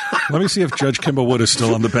 Let me see if Judge Kimba Wood is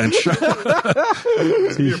still on the bench.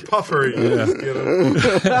 You're puffery. Yeah.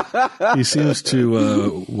 He seems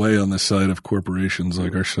to weigh on the side of corporations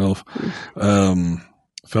like ourselves.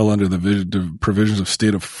 Fell under the provisions of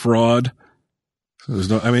state of fraud. So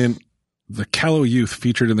the callow youth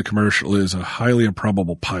featured in the commercial is a highly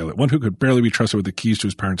improbable pilot, one who could barely be trusted with the keys to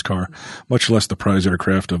his parents' car, much less the prize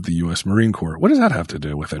aircraft of the U.S. Marine Corps. What does that have to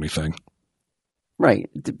do with anything? Right.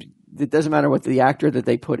 It doesn't matter what the actor that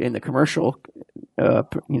they put in the commercial, the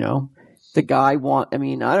guy I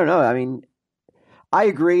don't know. I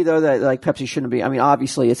agree though that like Pepsi shouldn't be,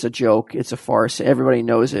 obviously it's a joke. It's a farce. Everybody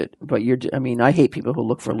knows it, but I hate people who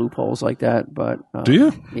look for loopholes like that, but. Do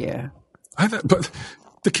you? Yeah. But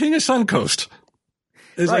the King of Suncoast.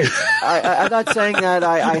 Right. I'm not saying that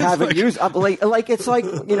I haven't used it's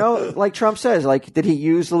like Trump says, like, did he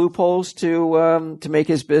use the loopholes to make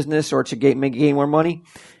his business or to gain more money?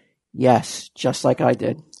 Yes, just like I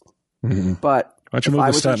did. Mm-hmm. But why don't you move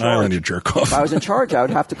to Staten Island, you jerk off? If I was in charge, I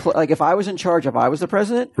would have to if I was in charge, if I was the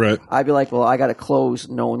president, right? I'd be like, well, I got to close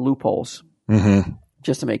known loopholes. Mm-hmm.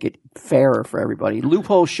 Just to make it fairer for everybody.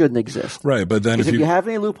 Loopholes shouldn't exist. Right, but then if you have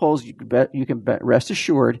any loopholes, you can rest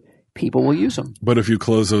assured people will use them. But if you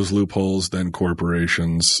close those loopholes, then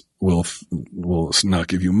corporations will not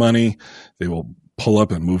give you money. They will pull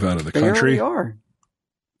up and move out of the country. They already are.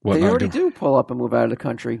 They already do pull up and move out of the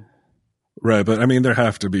country. Right, but there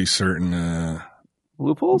have to be certain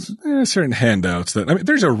loopholes, certain handouts that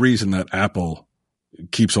there's a reason that Apple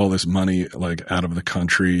keeps all this money out of the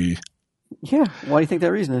country. Yeah, why do you think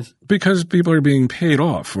that reason is? Because people are being paid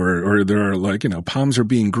off, or there are palms are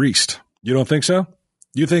being greased. You don't think so?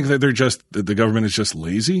 You think that that the government is just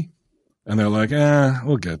lazy, and they're like,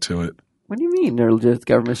 we'll get to it. What do you mean? They're just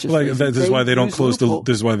government's just this is why they don't close loophole.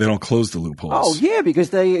 this is why they don't close the loopholes. Oh yeah, because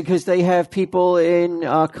they have people in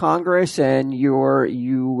Congress, and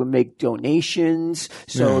you make donations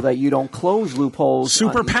so that you don't close loopholes.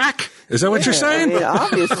 Super PAC? Is that what you're saying? I mean,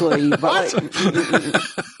 obviously, but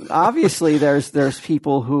obviously, there's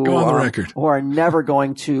people who Go on the record. who are never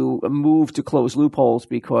going to move to close loopholes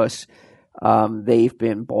because they've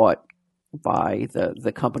been bought by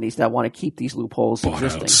the companies that want to keep these loopholes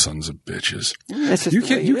existing. Out sons of bitches.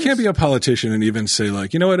 You can't be a politician and even say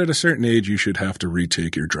like, you know what, at a certain age you should have to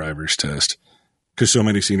retake your driver's test because so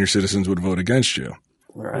many senior citizens would vote against you.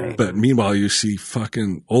 Right. But meanwhile, you see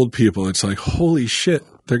fucking old people. It's like, holy shit,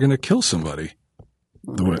 they're going to kill somebody.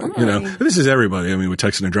 You know, this is everybody. I mean, with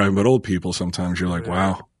texting and driving, but old people, sometimes you're like,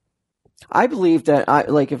 wow. I believe that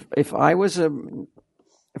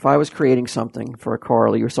if I was creating something for a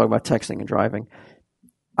car, you were talking about texting and driving,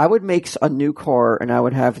 I would make a new car and I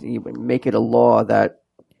would make it a law that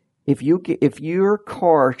if your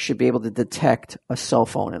car should be able to detect a cell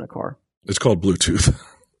phone in a car. It's called Bluetooth.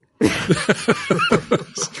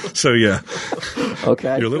 So yeah.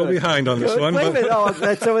 Okay. You're a little behind on this one. Wait a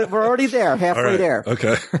minute. So we're already there, halfway there.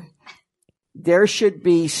 Okay. There should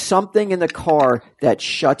be something in the car that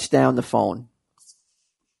shuts down the phone.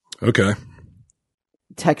 Okay.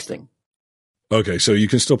 Texting. Okay, so you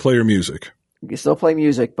can still play your music. You can still play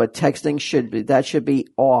music, but texting should be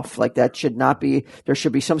off. Like that should not be. There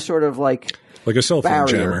should be some sort of like a cell phone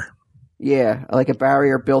barrier. jammer. Yeah, like a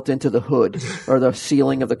barrier built into the hood or the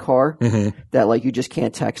ceiling of the car that like you just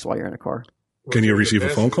can't text while you're in a car. Can you receive a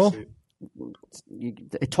phone call? You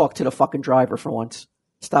talk to the fucking driver for once.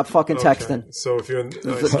 Stop fucking texting. So if you're,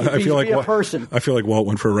 I feel like a person. I feel like Walt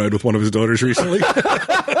went for a ride with one of his daughters recently.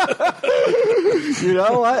 You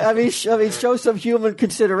know, I mean, show some human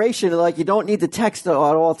consideration. Like, you don't need to text at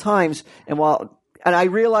all times. And I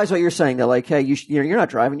realize what you're saying. That like, hey, you're not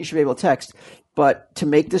driving. You should be able to text. But to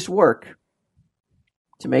make this work,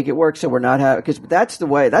 so we're not having, because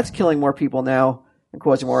that's killing more people now and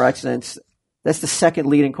causing more accidents. That's the second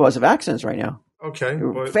leading cause of accidents right now. Okay,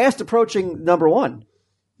 fast approaching number one.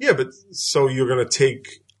 Yeah, but so you're going to take.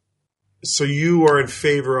 So you are in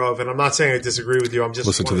favor of, and I'm not saying I disagree with you. I'm just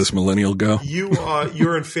listen to this millennial go.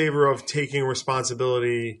 You're in favor of taking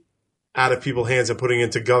responsibility out of people's hands and putting it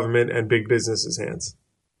into government and big businesses' hands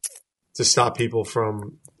to stop people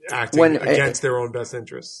from acting against their own best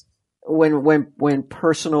interests. When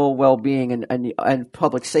personal well-being and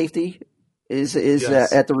public safety is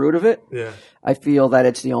yes. At the root of it, yeah. I feel that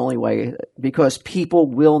it's the only way, because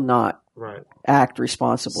people will not act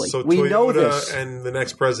responsibly. So we Toyota know this, and the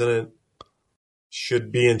next president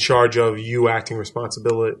should be in charge of you acting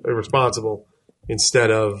responsible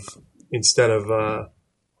instead of. Wait a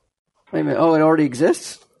minute. Oh, it already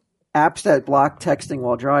exists? Apps that block texting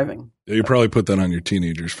while driving. Yeah, you probably put that on your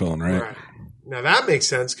teenager's phone, right? Now that makes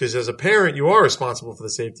sense, because as a parent, you are responsible for the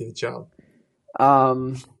safety of the child.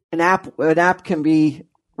 An app can be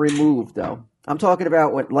removed, though. I'm talking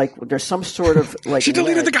about there's some sort of like she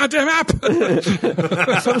deleted the goddamn app.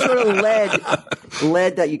 Some sort of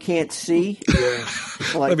lead that you can't see. Yeah,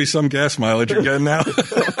 that'd be some gas mileage you're getting now.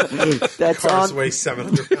 That's cars weigh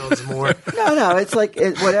 700 pounds more. No, it's like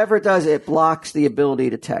whatever it does, it blocks the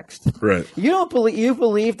ability to text. Right. You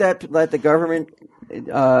believe that the government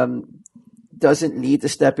doesn't need to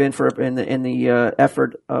step in in the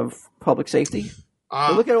effort of public safety?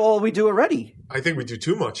 Look at all we do already. I think we do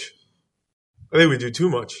too much.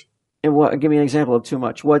 And give me an example of too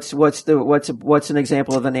much. What's an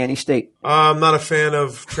example of a nanny state? I'm not a fan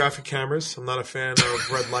of traffic cameras. I'm not a fan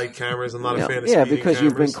of red light cameras. I'm not a fan of speeding because cameras.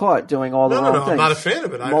 You've been caught doing all the wrong things. I'm not a fan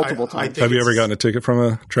of it. Multiple times. Have you ever gotten a ticket from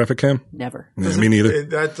a traffic cam? Never. Yeah, me neither.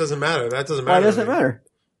 That doesn't matter. Why doesn't it matter?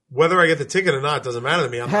 Whether I get the ticket or not doesn't matter to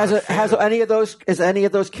me. Has any of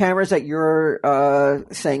those cameras that you're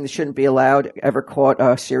saying shouldn't be allowed ever caught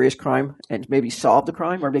a serious crime and maybe solved the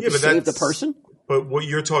crime or maybe saved the person? But what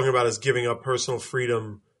you're talking about is giving up personal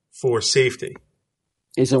freedom for safety.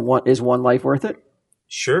 Is one life worth it?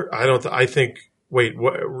 Sure. I think. Wait.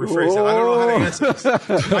 What? Rephrase that. I don't know how to answer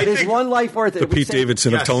this. Is one life worth it? The Pete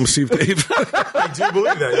Davidson of Tell Him Steve Dave. I do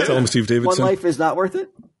believe that. Yeah. Tell Him Steve Davidson. One life is not worth it.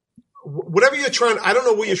 Whatever you're trying, I don't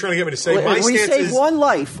know what you're trying to get me to say. My we stance save is one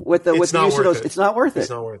life with the use of those. It's not worth it. It's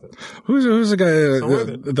not worth it. Who's the guy?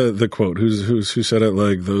 The quote? Who said it?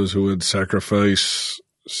 Like, those who would sacrifice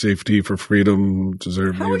safety for freedom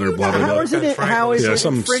deserve neither. Blah blah blah. How is it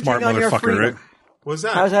some smart motherfucker, right? What's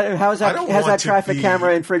that? How's that traffic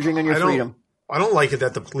camera infringing on your freedom? I don't like it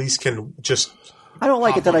that the police can just. I don't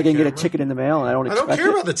like it that I can get a ticket in the mail and I don't expect it. I don't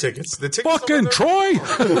care about the tickets. The tickets fucking Troy!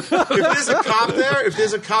 If there's a cop there, if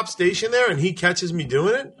there's a cop stationed there and he catches me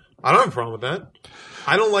doing it, I don't have a problem with that.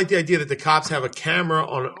 I don't like the idea that the cops have a camera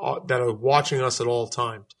on that are watching us at all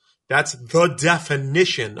times. That's the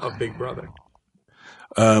definition of Big Brother.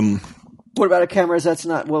 What about a cameras? That's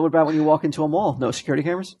not. What about when you walk into a mall? No security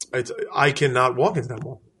cameras? I cannot walk into that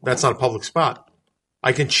mall. That's not a public spot.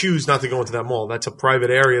 I can choose not to go into that mall. That's a private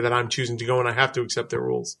area that I'm choosing to go, and I have to accept their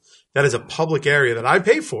rules. That is a public area that I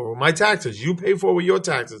pay for with my taxes. You pay for with your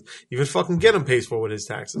taxes. Even fucking Geddon pays for with his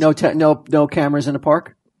taxes. No cameras in the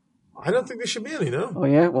park? I don't think there should be any, no. Oh,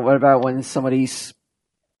 yeah? Well, what about when some of these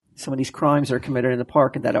crimes are committed in the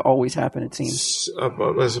park, and that always happen, it seems?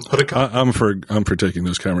 I'm for taking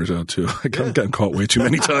those cameras out, too. I've gotten caught way too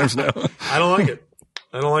many times now. I don't like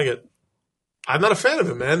it. I'm not a fan of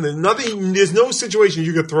it, man. There's no situation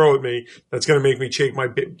you could throw at me that's going to make me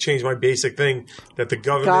change my basic thing that the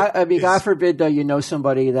government. God forbid, though, you know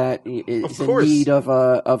somebody that is in need of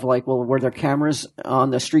were there cameras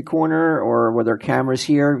on the street corner, or were there cameras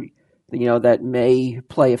here? That may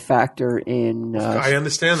play a factor in I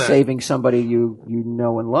understand that. Saving somebody you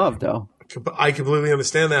know and love, though. I completely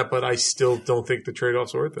understand that, but I still don't think the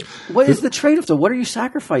trade-off's worth it. What is the trade-off, though? What are you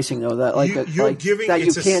sacrificing, though? That you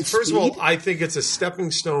can't. First of all, I think it's a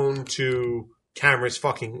stepping stone to cameras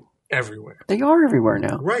fucking everywhere. They are everywhere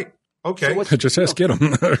now, right? Okay, so just ask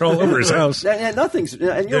Gidim. They're all over his house. Nothing's. And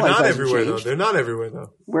they're not everywhere though. They're not everywhere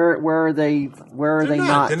though. Where are they? Where are they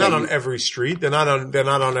not? They're not on every street. They're not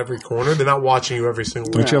on every corner. They're not watching you every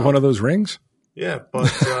single. Don't you have one of those rings? Yeah, but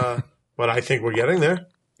I think we're getting there.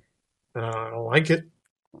 I don't like it.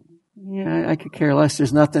 Yeah, I could care less.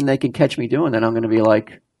 There's nothing they can catch me doing that I'm going to be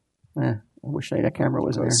like, I wish that camera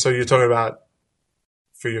was there. So you're talking about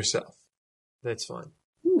for yourself. That's fine.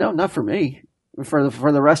 No, not for me. For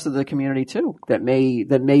the rest of the community too. That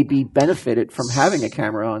may be benefited from having a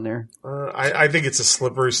camera on there. I think it's a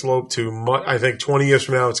slippery slope to. I think 20 years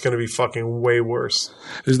from now it's going to be fucking way worse.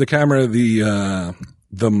 Is the camera the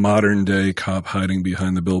modern day cop hiding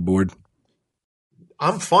behind the billboard?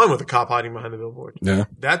 I'm fine with the cop hiding behind the billboard. Yeah.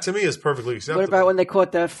 That to me is perfectly acceptable. What about when they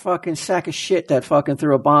caught that fucking sack of shit that fucking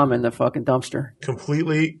threw a bomb in the fucking dumpster?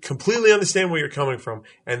 Completely understand where you're coming from.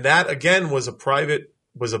 And that again was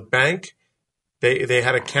a bank. They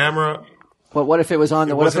had a camera. But what if it was on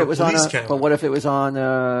But what if it was on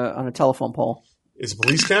a telephone pole? Is a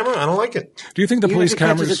police camera? I don't like it. Do you think the police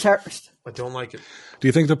cameras? I don't like it. Do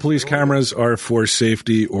you think the police cameras are for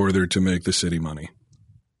safety or they're to make the city money?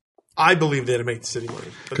 I believe they're to make the city money.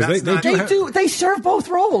 But they serve both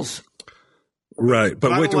roles. Right,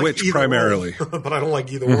 but which primarily? But I don't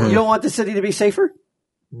like either one. You don't want the city to be safer?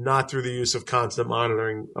 Not through the use of constant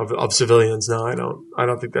monitoring of civilians. No, I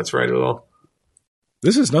don't think that's right at all.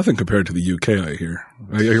 This is nothing compared to the UK, I hear.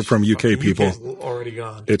 I hear from UK people. UK's already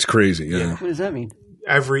gone. It's crazy, yeah. What does that mean?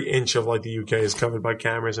 Every inch of the UK is covered by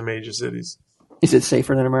cameras in major cities. Is it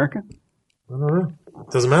safer than America? I don't know. It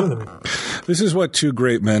doesn't matter to me. This is what two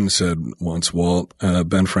great men said once, Walt,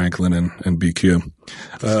 Ben Franklin and BQ.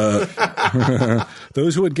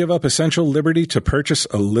 Those who would give up essential liberty to purchase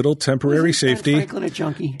a little temporary safety Ben Franklin a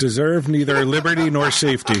junkie? Deserve neither liberty nor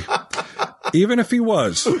safety. Even if he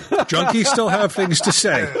was, junkies still have things to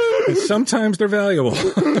say. And sometimes they're valuable.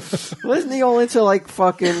 Wasn't he all into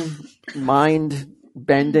fucking mind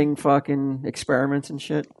bending fucking experiments and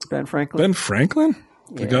shit? Ben Franklin? Ben Franklin?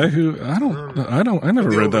 The guy who I never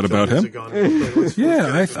read that about him.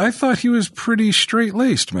 Yeah, I thought he was pretty straight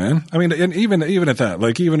laced, man. I mean, and even at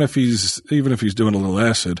that, even if he's doing a little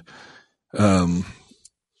acid,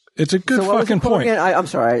 it's a good fucking point. I'm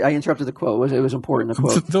sorry, I interrupted the quote. It was important. The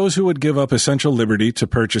quote: "Those who would give up essential liberty to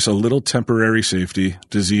purchase a little temporary safety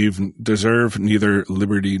deserve neither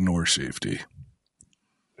liberty nor safety."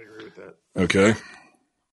 I agree with that. Okay.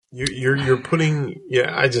 You're putting.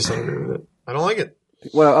 Yeah, I just don't agree with it. I don't like it.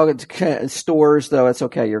 Well, stores though, it's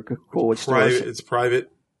okay. You're cool with stores. It's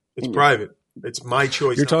private. It's private. It's my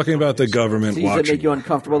choice. You're talking about the government watching. Does it make you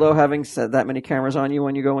uncomfortable though, having that many cameras on you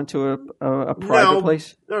when you go into a private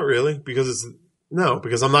place? Not really, because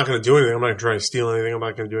I'm not going to do anything. I'm not going to try to steal anything. I'm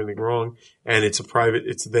not going to do anything wrong. And it's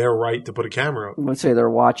it's their right to put a camera up. Let's say they're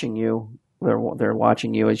watching you. They're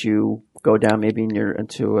watching you as you go down, maybe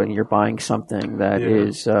you're buying something that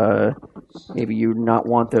is maybe you don't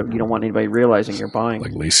want anybody realizing you're buying,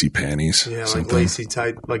 like lacy panties. Yeah, like lacy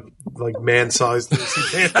type, like man-sized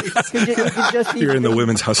lacy panties. You're in the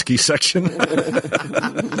women's husky section.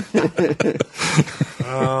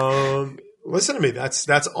 Listen to me.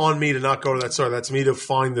 That's on me to not go to that store. That's me to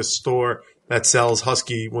find the store that sells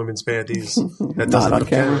husky women's panties that doesn't have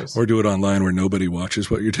cameras. Or do it online where nobody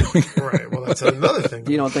watches what you're doing. Right. Well, that's another thing.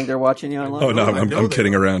 You don't think they're watching you online? Oh, no, I'm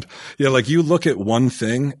kidding around. Yeah, you look at one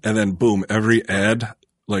thing and then boom, every ad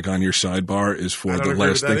like on your sidebar is for I don't the agree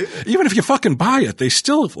last with that thing. either. Even if you fucking buy it, they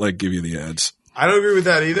still like give you the ads. I don't agree with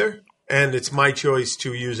that either, and it's my choice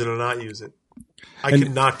to use it or not use it. I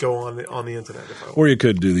cannot go on the internet if I want. Or you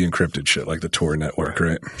could do the encrypted shit like the Tor network,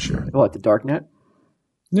 right? Sure. What, the darknet?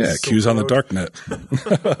 Yeah, Q's on the dark net.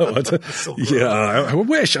 Yeah, I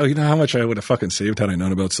wish. Oh, you know how much I would have fucking saved had I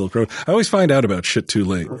known about Silk Road? I always find out about shit too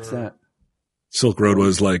late. What's that? Silk Road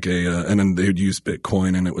was like and then they'd use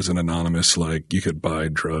Bitcoin, and it was an anonymous, like, you could buy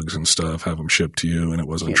drugs and stuff, have them shipped to you, and it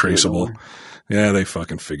wasn't traceable. Yeah, they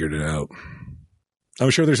fucking figured it out.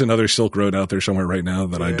 I'm sure there's another Silk Road out there somewhere right now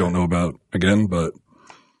that I don't know about again, but.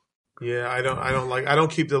 Yeah, I don't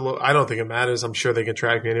keep I don't think it matters. I'm sure they can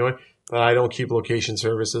track me anyway, but I don't keep location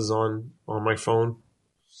services on my phone.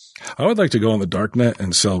 I would like to go on the dark net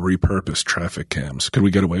and sell repurposed traffic cams. Could we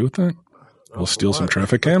get away with that? We'll steal some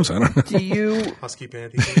traffic cams. I don't know. Do you Husky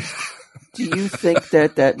panties? do you think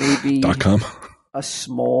that may be .com? a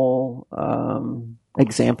small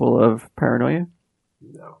example of paranoia?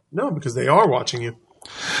 No, because they are watching you.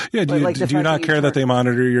 Yeah, do you not care that they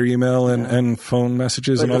monitor your email and phone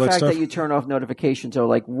messages and all that stuff? The fact that you turn off notifications, or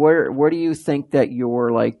like, where do you think that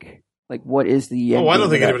you're like what is the end? I don't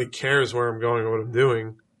think anybody cares where I'm going or what I'm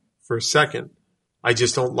doing for a second. I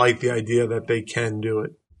just don't like the idea that they can do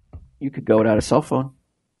it. You could go without a cell phone.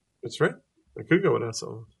 That's right. I could go without a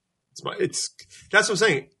cell phone. That's what I'm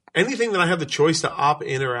saying. Anything that I have the choice to opt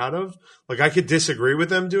in or out of, like, I could disagree with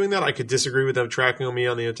them doing that. I could disagree with them tracking me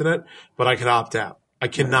on the internet, but I could opt out. I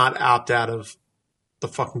cannot opt out of the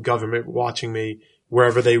fucking government watching me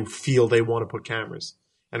wherever they feel they want to put cameras.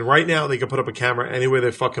 And right now, they can put up a camera anywhere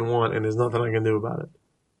they fucking want, and there's nothing I can do about it.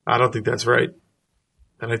 I don't think that's right.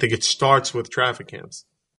 And I think it starts with traffic cams.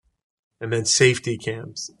 And then safety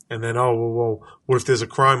cams. And then, what if there's a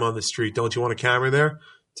crime on the street? Don't you want a camera there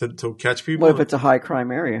to catch people? What if it's a high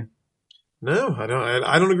crime area? No, I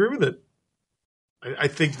don't agree with it. I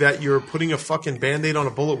think that you're putting a fucking Band-Aid on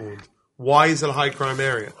a bullet wound. Why is it a high crime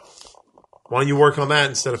area? Why don't you work on that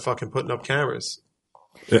instead of fucking putting up cameras?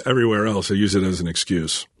 Everywhere else, they use it as an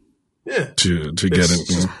excuse. Yeah. To get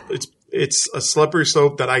it. It's a slippery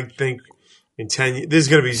slope that I think in 10 years,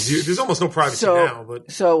 there's almost no privacy now.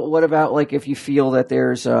 So what about, like, if you feel that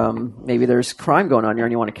there's maybe there's crime going on here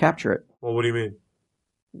and you want to capture it? Well, what do you mean?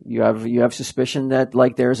 You have suspicion that,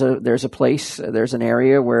 like, there's a place, there's an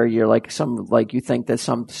area where you're you think that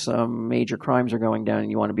some major crimes are going down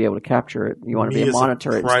and you want to be able to capture it. You want to be able to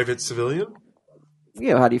monitor it. Private civilian?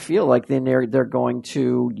 Yeah, how do you feel? Like, then they're going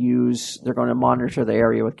to monitor the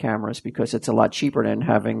area with cameras because it's a lot cheaper than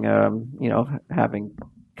having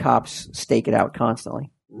cops stake it out constantly.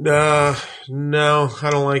 No, I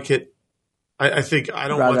don't like it. I think I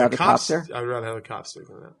don't want the cops there. I'd rather have the cops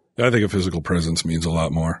staking that. I think a physical presence means a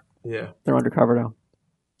lot more. Yeah, they're undercover now.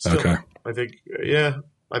 Still, okay. I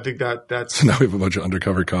think that's. So now we have a bunch of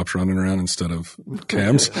undercover cops running around instead of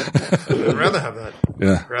cams. I'd rather have that.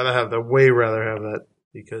 Yeah, way rather have that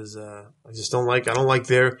because I just don't like. I don't like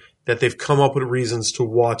that they've come up with reasons to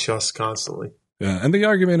watch us constantly. Yeah, and the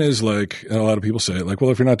argument is, like, and a lot of people say it, like,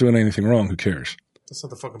 well, if you're not doing anything wrong, who cares? That's not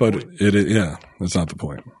the fucking point. But that's not the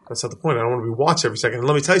point. That's not the point. I don't want to be watched every second. And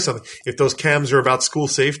let me tell you something. If those cams are about school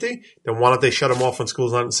safety, then why don't they shut them off when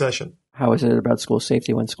school's not in session? How is it about school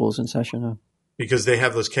safety when school's in session? Because they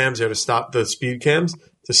have those cams there to stop the speed cams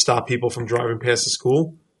to stop people from driving past the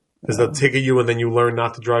school. Because they'll ticket you and then you learn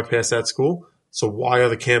not to drive past that school. So why are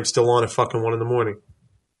the cams still on at fucking 1 a.m?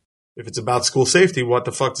 If it's about school safety, what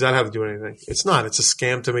the fuck does that have to do with anything? It's not. It's a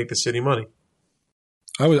scam to make the city money.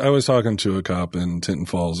 I was talking to a cop in Tinton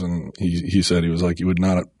Falls, and he said, he was like, you would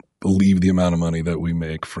not believe the amount of money that we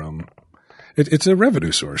make from it. It's a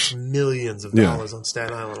revenue source. Millions of dollars on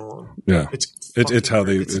Staten Island alone. Yeah. It's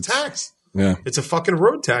a tax. Yeah. It's a fucking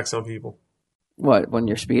road tax on people. What, when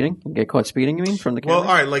you're speeding? You get caught speeding, you mean, from the camera? Well,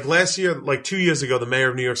 all right, like last year, like 2 years ago, the mayor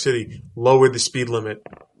of New York City lowered the speed limit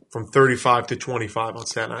from 35 to 25 on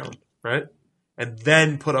Staten Island, right? And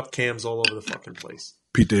then put up cams all over the fucking place.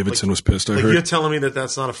 Pete Davidson was pissed, I heard. You're telling me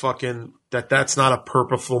that's not that's not a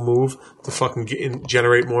purposeful move to fucking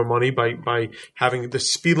generate more money by having the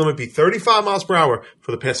speed limit be 35 miles per hour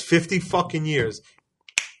for the past 50 fucking years.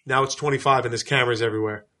 Now it's 25 and there's cameras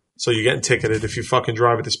everywhere. So you're getting ticketed if you fucking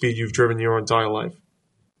drive at the speed you've driven your entire life.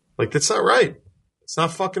 Like, that's not right. It's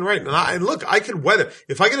not fucking right. And look, I could weather.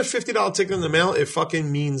 If I get a $50 ticket in the mail, it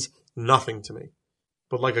fucking means nothing to me.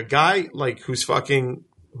 But like a guy like who's fucking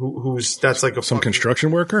who's that's like some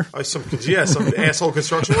construction worker, some asshole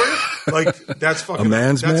construction worker. Like, that's fucking a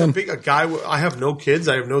man's that's man. A guy. I have no kids.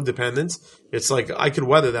 I have no dependents. It's like I could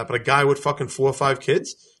weather that. But a guy with fucking 4 or 5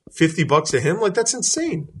 kids, $50 to him, like, that's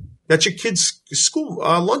insane. That's your kid's school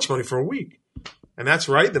lunch money for a week. And that's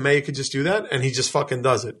right. The mayor could just do that, and he just fucking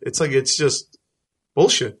does it. It's just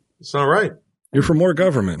bullshit. It's not right. You're for more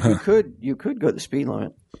government, huh? You could go the speed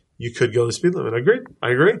limit. You could go the speed limit. I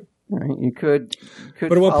agree. Right. You could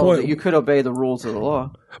but at what point you could obey the rules of the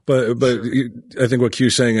law. But I think what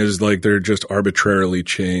Q's saying is like they're just arbitrarily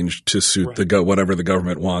changed to suit whatever the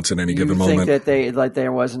government wants at any given moment. You think that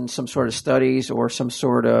there wasn't some sort of studies or some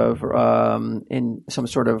sort of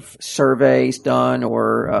surveys done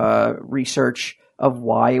or research of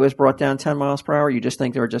why it was brought down 10 miles per hour? You just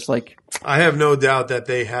think they were just like? I have no doubt that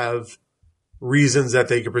they have reasons that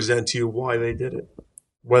they could present to you why they did it.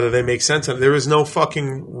 Whether they make sense. There is no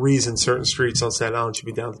fucking reason certain streets on Staten Island should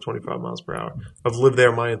be down to 25 miles per hour. I've lived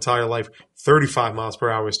there my entire life. 35 miles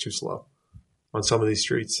per hour is too slow on some of these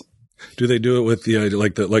streets. Do they do it with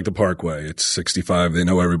like the Parkway? It's 65. They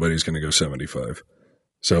know everybody's going to go 75.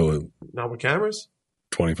 So not with cameras.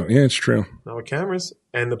 25. Yeah, it's true. Not with cameras.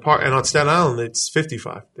 And on Staten Island, it's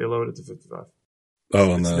 55. They lowered it to 55.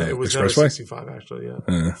 Oh, on the it was expressway? Never 65, actually,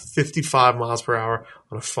 yeah. 55 miles per hour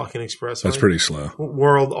on a fucking expressway. That's pretty slow. What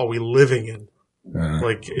world are we living in?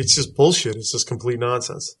 It's just bullshit. It's just complete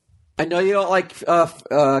nonsense. I know you don't like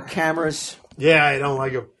cameras. Yeah, I don't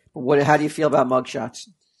like them. How do you feel about mugshots?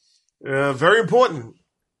 Very important.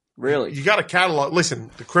 Really? You got to catalog. Listen,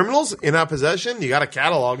 the criminals in our possession, you got to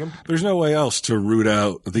catalog them. There's no way else to root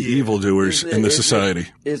out the evildoers in the society.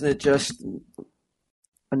 Isn't it just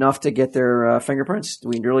enough to get their fingerprints? Do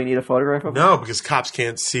we really need a photograph of them? No, because cops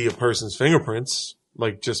can't see a person's fingerprints,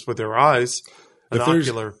 like just with their eyes.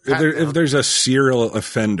 If there's a serial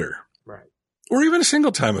offender, right, or even a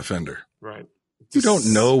single-time offender, right, you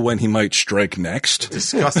don't know when he might strike next.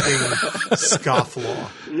 Disgusting scofflaw.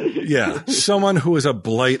 Yeah, someone who is a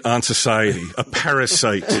blight on society, a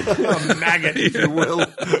parasite, a maggot, if you will.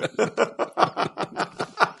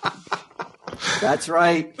 That's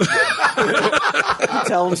right.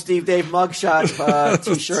 Tell him Steve Dave mugshot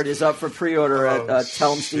t-shirt is up for pre-order at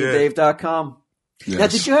tellhimstevedave.com. Yes. Now,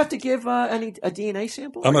 did you have to give a DNA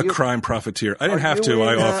sample? I'm a crime profiteer. I didn't have to.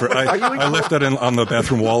 I left that on the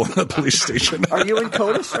bathroom wall in the police station. Are you in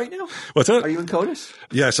CODIS right now? What's that? Are you in CODIS?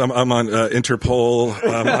 Yes, I'm on Interpol.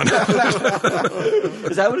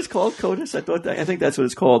 Is that what it's called, CODIS? I think that's what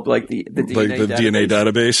it's called, like the DNA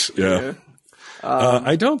database. Yeah.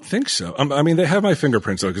 I don't think so. I mean, they have my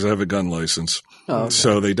fingerprints though because I have a gun license. Oh, okay.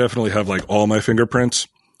 So they definitely have like all my fingerprints.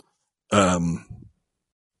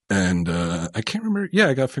 And I can't remember. Yeah,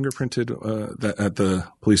 I got fingerprinted at the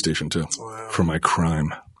police station too for my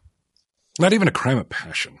crime. Not even a crime of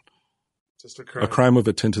passion. Just a crime. A crime of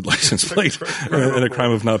a tinted license plate and a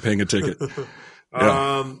crime of not paying a ticket.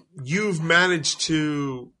 Yeah. You've managed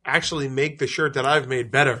to actually make the shirt that I've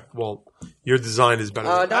made better. Well, your design is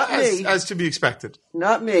better. Not me. As to be expected.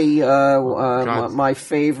 Not me. My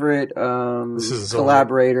favorite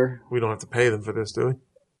collaborator. We don't have to pay them for this, do we?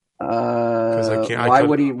 Why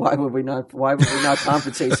would we not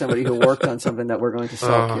compensate somebody who worked on something that we're going to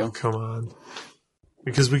sell you? Come on.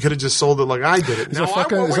 Because we could have just sold it like I did it. The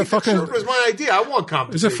shirt was my idea. I want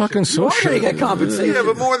compensation. He's a fucking socialist. You're going to get compensation. Yeah,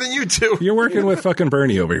 but more than you two. You're working with fucking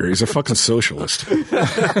Bernie over here. He's a fucking socialist. I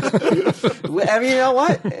mean, you know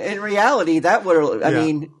what? In reality, that would. I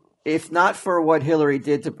mean, if not for what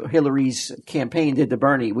Hillary's campaign did to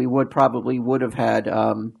Bernie, we would have had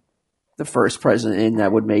the first president in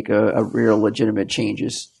that would make a real legitimate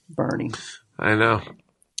changes. Bernie. I know.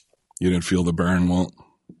 You didn't feel the burn, Walt?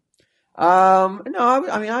 No,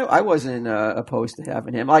 I mean, I wasn't opposed to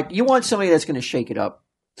having him. Like, you want somebody that's going to shake it up.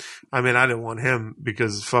 I mean, I didn't want him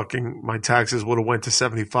because fucking my taxes would have went to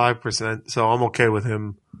 75%. So I'm okay with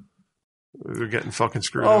him. They're getting fucking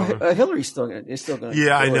screwed over. Hillary's still going to.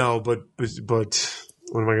 Yeah, I know, but what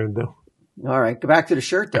am I going to do? All right, go back to the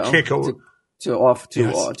shirt though. I can't go to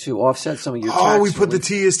offset some of your. Oh, we put the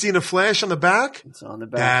TST in a flash on the back. It's on the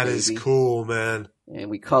back. That is cool, man. And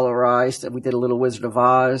we colorized. We did a little Wizard of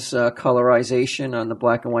Oz colorization on the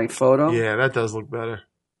black and white photo. Yeah, that does look better.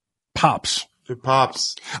 Pops. It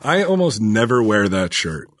pops. I almost never wear that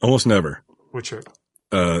shirt. Almost never. Which shirt?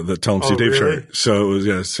 The Tell 'em Steve Dave shirt. So it was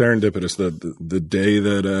serendipitous. The day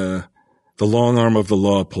that the long arm of the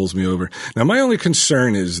law pulls me over. Now my only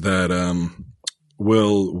concern is that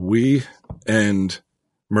will we and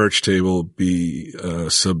Merch Table be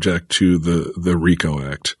subject to the RICO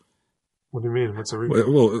Act? What do you mean? What's a RICO?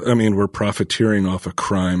 Well, I mean, we're profiteering off a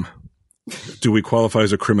crime. Do we qualify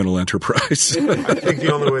as a criminal enterprise? I think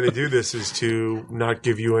the only way to do this is to not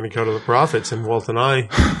give you any cut of the profits, and Walt and I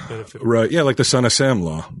benefit. Right. Yeah, like the Son of Sam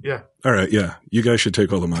law. Yeah. All right. Yeah. You guys should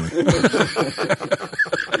take all the money. It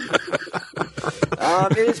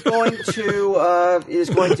is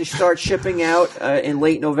going to start shipping out in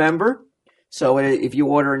late November. So if you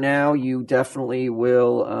order now, you definitely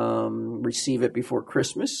will receive it before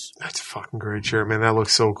Christmas. That's a fucking great shirt, man. That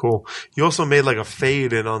looks so cool. You also made like a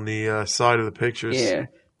fade in on the side of the pictures. Yeah.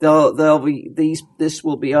 This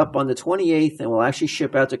will be up on the 28th and will actually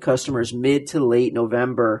ship out to customers mid to late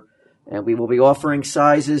November. And we will be offering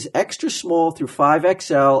sizes extra small through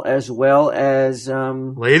 5XL as well as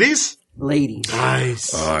Ladies?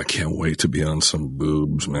 Nice. Oh, I can't wait to be on some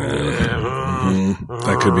boobs, man.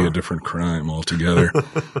 That could be a different crime altogether.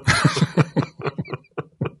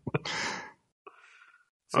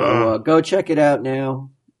 So go check it out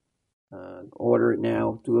now. Order it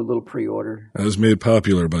now. Do a little pre-order. That was made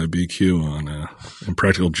popular by BQ on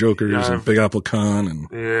Impractical Jokers and Big Apple Con. And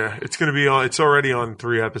yeah, it's going to be on. It's already on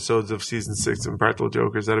 3 episodes of season 6 of Impractical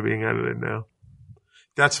Jokers that are being edited now.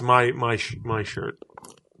 That's my shirt.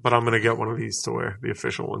 But I'm going to get one of these to wear, the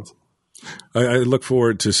official ones. I look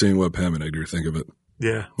forward to seeing what Pam and Edgar think of it.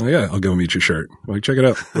 Yeah. Oh, yeah, I'll go meet your shirt. Like, check it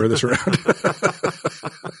out. Wear this around.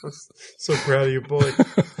 So proud of you, boy.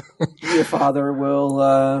 Your father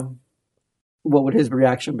will, what would his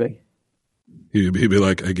reaction be? He'd be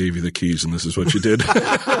like, I gave you the keys and this is what you did.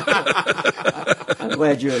 I'm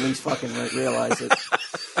glad you at least fucking realize it.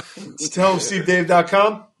 Tell him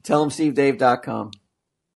SteveDave.com. Tell him SteveDave.com.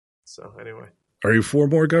 So, anyway. Are you for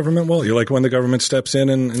more government? Well, you like when the government steps in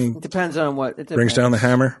and it depends on what it brings down the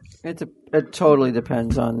hammer? It totally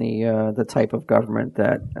depends on the type of government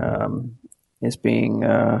that is being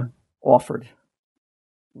offered.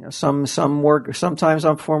 You know, some work. Sometimes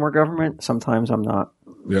I'm for more government. Sometimes I'm not.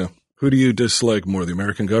 Yeah. Who do you dislike more, the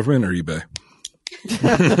American government or eBay?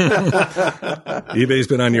 eBay's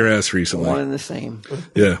been on your ass recently. One and the same.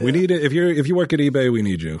 Yeah, we need it. If you work at eBay, we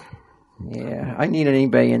need you. Yeah, I need an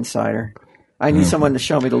eBay insider. I need someone to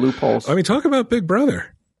show me the loopholes. I mean, talk about Big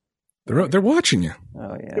Brother. They're watching you.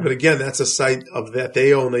 Oh yeah. But again, that's a site of that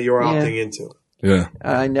they own that you're opting into. Yeah.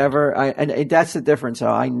 And that's the difference. So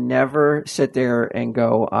I never sit there and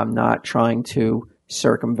go, I'm not trying to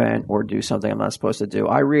circumvent or do something I'm not supposed to do.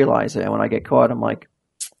 I realize it, and when I get caught, I'm like,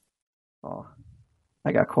 oh,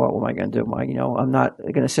 I got caught. What am I going to do? I'm not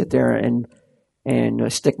going to sit there and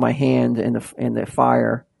stick my hand in the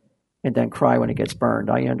fire and then cry when it gets burned.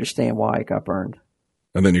 I understand why it got burned.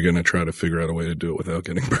 And then you're going to try to figure out a way to do it without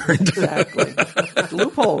getting burned. Exactly.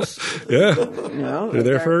 Loopholes. Yeah. They're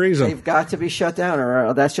there for a reason. They've got to be shut down,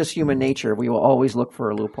 or that's just human nature. We will always look for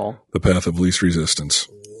a loophole. The path of least resistance.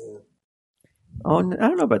 Oh, I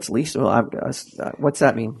don't know about it's least. Well, what's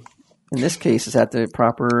that mean? In this case, is that the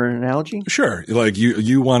proper analogy? Sure. Like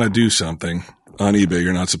you want to do something on eBay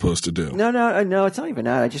you're not supposed to do. No, it's not even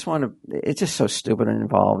that. I just want to. It's just so stupid and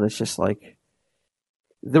involved. It's just like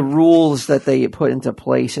the rules that they put into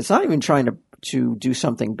place. It's not even trying to do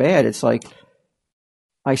something bad. It's like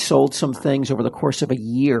I sold some things over the course of a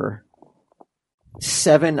year.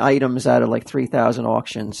 7 items out of like 3,000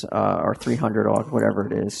 auctions or 300 whatever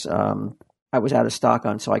it is. I was out of stock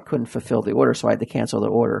on, so I couldn't fulfill the order, so I had to cancel the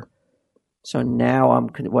order. So now I'm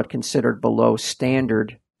considered below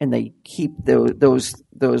standard, and they keep those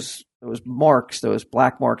marks, those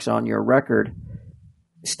black marks on your record,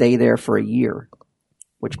 stay there for a year,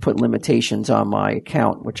 which put limitations on my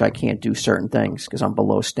account, which I can't do certain things because I'm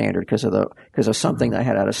below standard because of something that I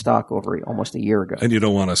had out of stock over almost a year ago. And you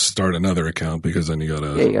don't want to start another account because then you got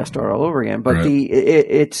to start all over again. But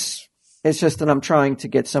right. It's just that I'm trying to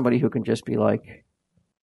get somebody who can just be like,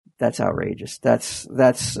 that's outrageous. That's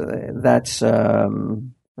what's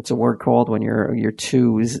a word called when you're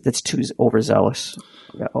too overzealous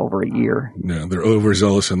over a year. Yeah, they're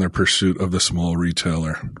overzealous in their pursuit of the small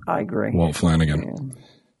retailer. I agree. Walt Flanagan.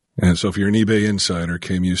 Yeah. And so if you're an eBay insider,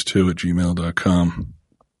 kmuse2@gmail.com.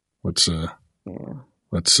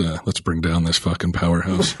 Let's bring down this fucking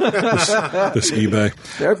powerhouse. this eBay.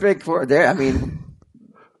 They're big for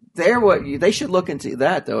they should look into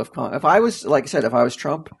that though. If I was, like I said, if I was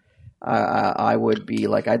Trump, I would be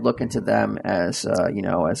like, I'd look into them as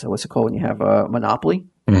as what's it called when you have a monopoly.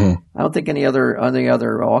 Mm-hmm. I don't think any other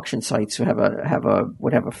auction sites would have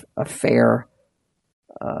a fair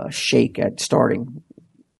shake at starting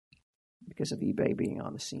because of eBay being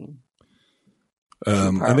on the scene.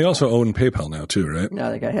 And they also own PayPal now too, right?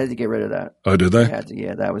 No, they had to get rid of that. Oh, did they? They had to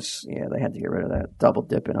get rid of that double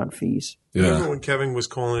dipping on fees. Yeah. Remember when Kevin was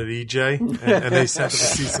calling it EJ and they sent him a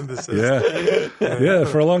cease and desist? Yeah,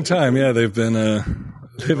 for a long time. Yeah, they've been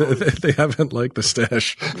they haven't liked the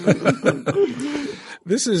stash.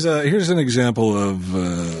 This is here's an example of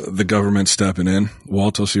the government stepping in.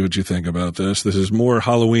 Walt, I'll see what you think about this. This is more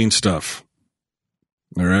Halloween stuff.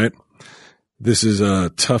 All right. This is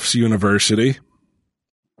Tufts University.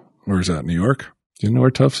 Where is that? New York? Do you know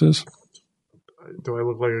where Tufts is? Do I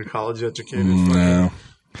look like a college educated? No.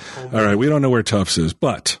 All right, we don't know where Tufts is,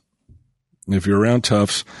 but if you're around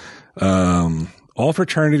Tufts, all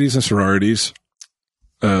fraternities and sororities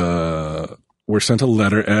were sent a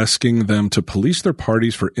letter asking them to police their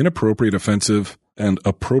parties for inappropriate, offensive, and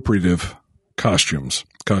appropriative costumes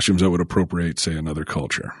that would appropriate, say, another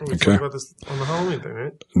culture. We Okay. talked about this on the Halloween thing,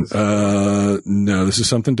 right? No, this is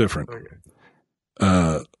something different.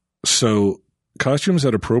 Okay. So costumes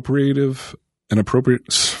that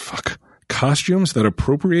costumes that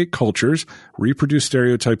appropriate cultures, reproduce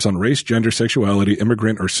stereotypes on race, gender, sexuality,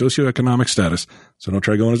 immigrant, or socioeconomic status. So don't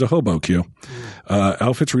try going as a hobo, Q.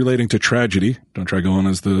 Outfits relating to tragedy. Don't try going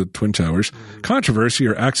as the Twin Towers. Controversy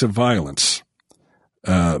or acts of violence.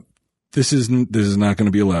 This is not going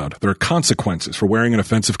to be allowed. There are consequences for wearing an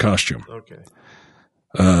offensive costume. Okay.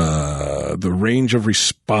 The range of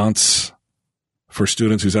response for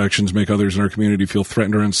students whose actions make others in our community feel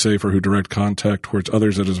threatened or unsafe, or who direct contact towards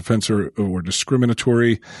others that is offensive or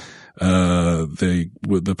discriminatory.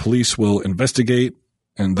 The police will investigate,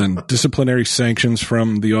 and then disciplinary sanctions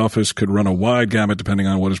from the office could run a wide gamut depending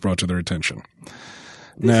on what is brought to their attention.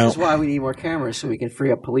 This is why we need more cameras, so we can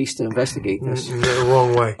free up police to investigate this. The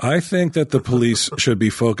wrong way. I think that the police should be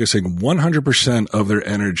focusing 100% of their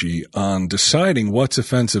energy on deciding what's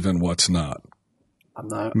offensive and what's not. I'm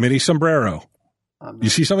not. Mini sombrero. You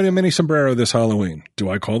see somebody in a mini sombrero this Halloween.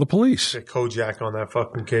 Do I call the police? Get Kojak on that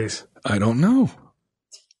fucking case. I don't know.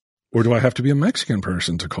 Or do I have to be a Mexican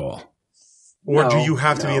person to call? Or do you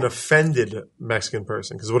have to be an offended Mexican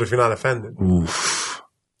person? Because what if you're not offended? Oof.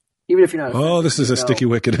 Even if you're not. Oh, this is a sticky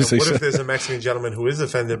wicket, as they What say. if there's a Mexican gentleman who is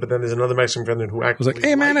offended, but then there's another Mexican gentleman who I actually was like,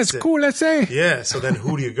 hey, man, it's cool, let's say. Yeah, so then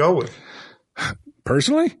who do you go with?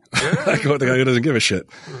 Personally? I go with the guy who doesn't give a shit.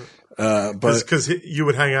 But Because you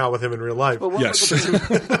would hang out with him in real life. yes.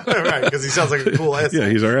 Right, because he sounds like a cool ass. Yeah,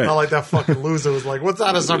 he's all right. Not like that fucking loser was like, what's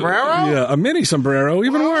that, a sombrero? Yeah, a mini sombrero,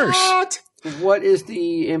 even worse. What? What is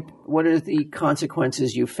the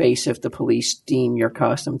consequences you face if the police deem your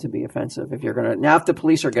costume to be offensive? If the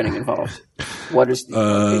police are getting involved,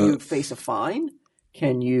 can you face a fine?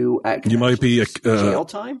 Can you? You might be jail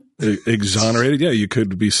time. Exonerated. Yeah, you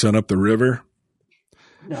could be sent up the river.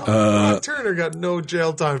 No. Brock Turner got no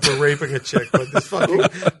jail time for raping a chick, but this fucking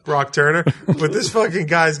Brock Turner, but this fucking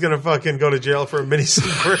guy's gonna fucking go to jail for a mini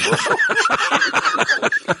sombrero.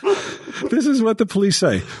 This is what the police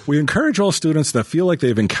say. We encourage all students that feel like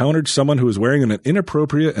they've encountered someone who is wearing an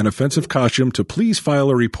inappropriate and offensive costume to please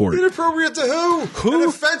file a report. Inappropriate to who? Who? And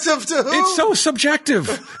offensive to who? It's so subjective.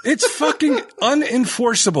 It's fucking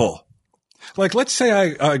unenforceable. Like, let's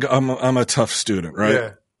say I'm a tough student, right?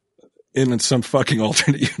 Yeah. In some fucking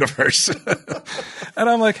alternate universe. And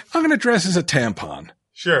I'm like, I'm going to dress as a tampon.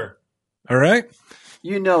 Sure. All right?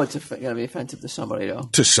 You know it's going to be offensive to somebody, though.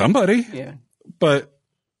 To somebody. Yeah. But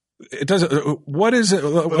it doesn't. What is it?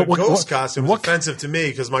 But a ghost costume is offensive to me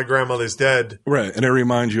because my grandmother's dead. Right. And it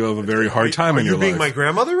reminds you of a very hard time in your life. Are you being my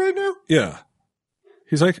grandmother right now? Yeah.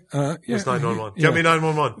 He's like, yeah. It's 911. Yeah. Get me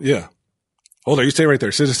 911. Yeah. Hold on, you stay right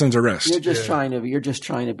there. Citizen's arrest. You're just trying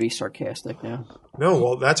to be sarcastic now. No,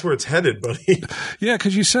 well, that's where it's headed, buddy. Yeah,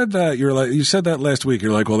 because you said that. You said that last week.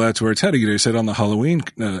 You're like, well, that's where it's headed. You said on the Halloween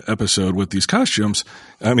episode with these costumes.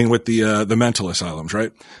 I mean, with the mental asylums,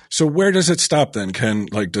 right? So where does it stop then?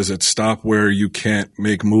 Does it stop where you can't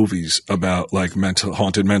make movies about like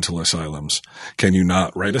haunted mental asylums? Can you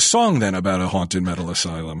not write a song then about a haunted mental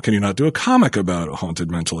asylum? Can you not do a comic about a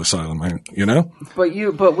haunted mental asylum? You know? But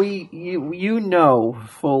you know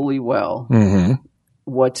fully well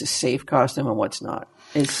what's a safe costume and what's not.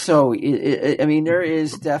 It's so. I mean, there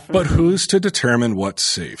is definitely. But who's to determine what's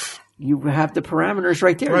safe? You have the parameters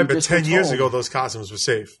right there. Right, You but just 10 years told. ago, those costumes were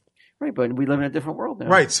safe. Right, but we live in a different world now.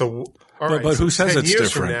 Right, so all right. But so who says 10 it's years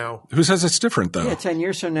different? From now, who says it's different though? Yeah, 10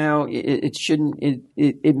 years from now, it shouldn't.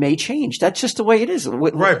 It may change. That's just the way it is.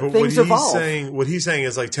 right? But things evolve. what he's saying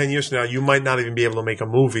is like 10 years from now, you might not even be able to make a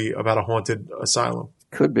movie about a haunted asylum.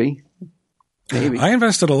 Could be. Maybe. I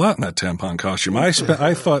invested a lot in that tampon costume. I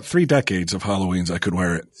thought 3 decades of Halloweens I could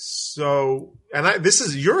wear it. So, and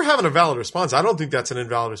you're having a valid response. I don't think that's an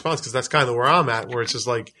invalid response because that's kind of where I'm at, where it's just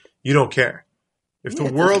like you don't care. If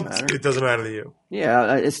the world, it doesn't matter to you.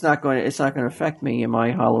 Yeah, it's not going to affect me in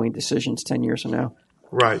my Halloween decisions 10 years from now.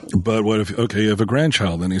 Right. But what if, you have a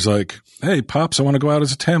grandchild and he's like, hey, Pops, I want to go out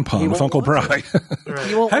as a tampon with Uncle Bry.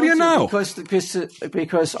 Right. How do you know?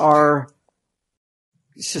 Because our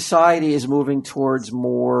society is moving towards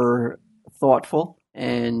more thoughtful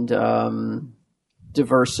and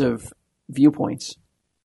diversive viewpoints.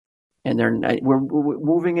 And we're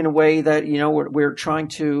moving in a way that, we're trying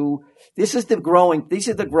to, these are the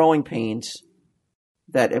growing pains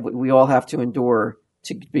that we all have to endure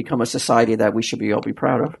to become a society that we should be all be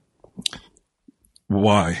proud of.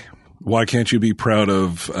 Why? Why can't you be proud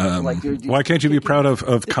of? Why can't you be proud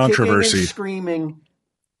of controversy? Kicking and screaming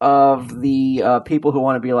of the people who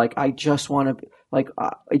want to be like, I just want to. Like,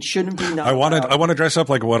 it shouldn't be. I want to dress up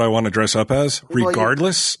like what I want to dress up as,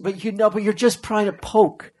 regardless. But you're just trying to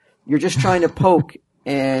poke. You're just trying to poke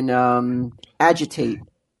and agitate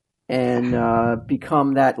and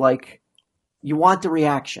become that. Like, you want the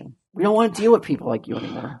reaction. We don't want to deal with people like you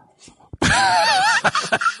anymore.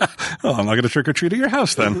 Oh, I'm not going to trick or treat at your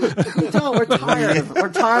house then. No, we're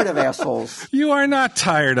tired of assholes. You are not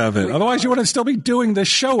tired of it. Otherwise, you wouldn't still be doing this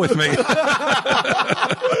show with me.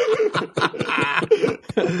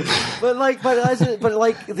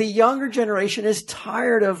 But the younger generation is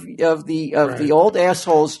tired of the old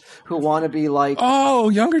assholes who want to be like, oh,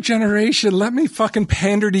 younger generation, let me fucking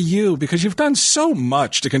pander to you because you've done so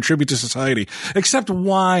much to contribute to society, except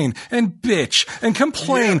whine and bitch and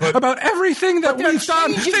complain about everything that we've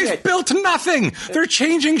done. They've built nothing. They're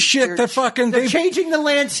changing shit that fucking they're changing the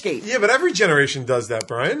landscape. Yeah, but every generation does that,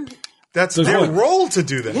 Brian. That's their role to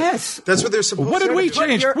do that. Yes. That's what they're supposed to do. What did we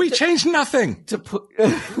change? We changed nothing.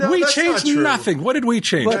 We changed nothing. What did we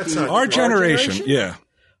change? Our generation. Yeah.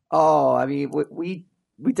 Oh, I mean, we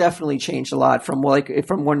definitely changed a lot from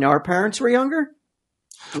when our parents were younger.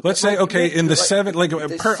 Let's say, okay, in the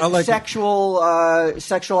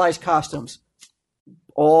sexualized costumes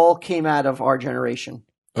all came out of our generation.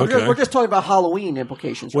 Okay. We're just talking about Halloween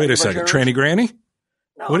implications. Wait a second. Tranny Granny?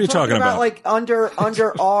 No, what are you talking about? Like under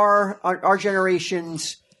our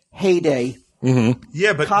generation's heyday. Mm-hmm.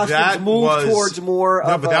 Yeah, but costumes that moved towards more.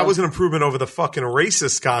 No, but that was an improvement over the fucking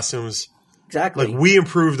racist costumes. Exactly. Like we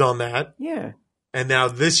improved on that. Yeah. And now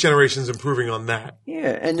this generation's improving on that.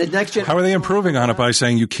 Yeah, and the next generation. How are they improving on it by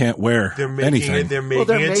saying you can't wear anything? They're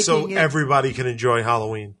making it so everybody can enjoy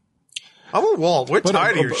Halloween. I'm a Walt. We're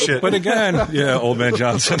tired of your shit. But again, yeah, Old Man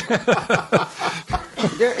Johnson.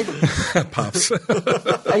 Pops.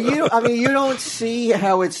 You don't see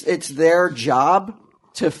how it's their job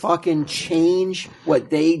to fucking change what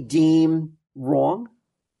they deem wrong?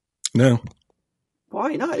 No.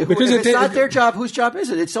 Why not? Because if it's not their job, whose job is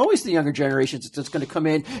it? It's always the younger generations that's going to come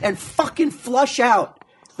in and fucking flush out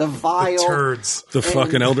the vile turds,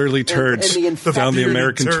 fucking elderly turds down the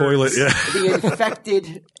American toilet. Yeah, the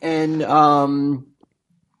infected and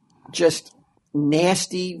just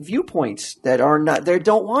nasty viewpoints that are not. They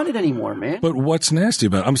don't want it anymore, man. But what's nasty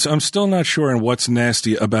about it? I'm still not sure on what's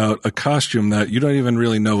nasty about a costume that you don't even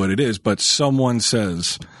really know what it is, but someone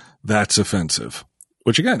says that's offensive.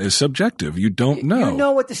 Which again is subjective. You don't know. You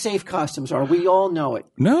know what the safe costumes are. We all know it.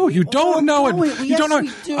 No, you don't know it. You don't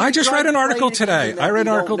know. I just read an article today. I read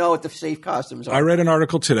an article. Know what the safe costumes are. I read an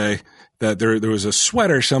article today that there was a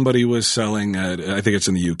sweater somebody was selling at. I think it's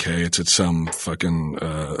in the UK. It's at some fucking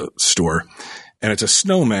store, and it's a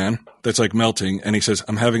snowman that's like melting. And he says,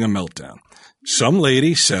 "I'm having a meltdown." Some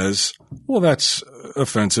lady says, well, that's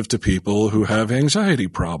offensive to people who have anxiety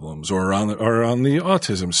problems or on the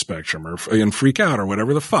autism spectrum and freak out or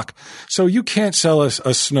whatever the fuck. So you can't sell a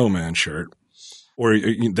snowman shirt. Or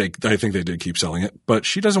I think they did keep selling it, but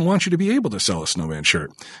she doesn't want you to be able to sell a snowman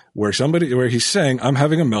shirt where he's saying, I'm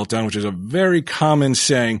having a meltdown, which is a very common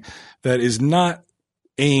saying that is not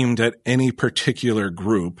aimed at any particular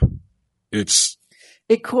group. So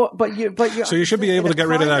you should be able to get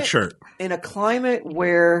rid of that shirt in a climate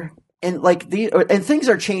where and things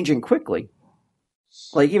are changing quickly.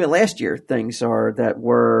 Like even last year, things that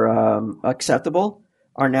were acceptable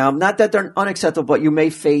are now not that they're unacceptable, but you may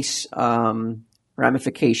face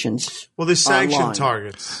ramifications. Well, there's sanction online.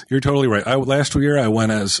 Targets. You're totally right. Last year I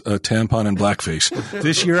went as a tampon and blackface.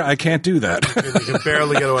 This year I can't do that. You can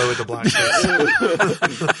barely get away with the blackface.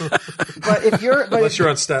 Unless you're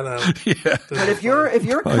on Staten Island. Yeah. But if you're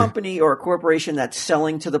a company or a corporation that's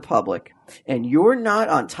selling to the public and you're not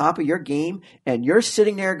on top of your game and you're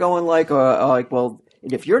sitting there going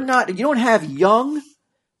if you don't have young,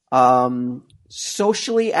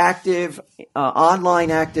 socially active, online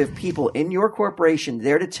active people in your corporation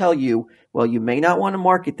there to tell you, well, you may not want to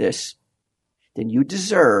market this, then you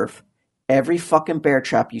deserve every fucking bear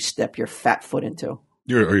trap you step your fat foot into.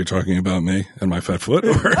 Are you talking about me and my fat foot?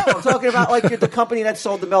 No, I'm talking about you're the company that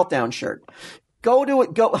sold the Meltdown shirt. Go do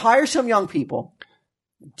it. Go hire some young people.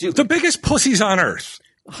 The biggest pussies on earth.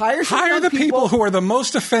 Hire the people who are the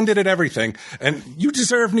most offended at everything, and you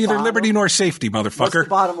deserve neither liberty nor safety, motherfucker. What's the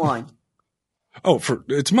bottom line? Oh,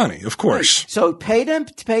 it's money, of course. Right. So pay them,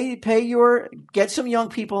 get some young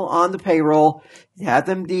people on the payroll, have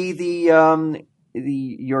them your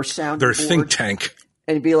sound. Their think tank.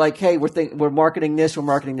 and be like, hey, we're marketing this, we're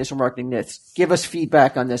marketing this, we're marketing this. Give us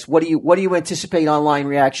feedback on this. What do you anticipate online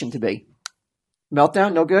reaction to be?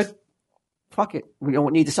 Meltdown? No good? Fuck it. We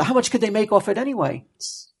don't need to. How much could they make off it anyway?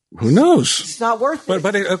 Who knows? It's not worth it.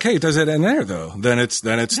 But okay, does it end there though? Then it's the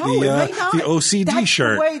OCD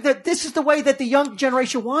shirt. This is the way that the young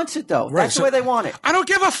generation wants it, though. Right, That's the way they want it. I don't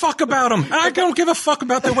give a fuck about them. I don't give a fuck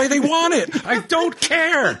about the way they want it. I don't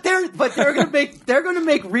care. They're gonna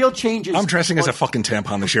make real changes. I'm dressing as a fucking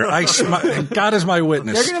tampon this year. God is my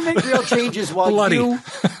witness. They're gonna make real changes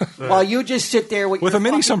while you just sit there with a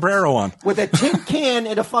mini sombrero on, with a tin can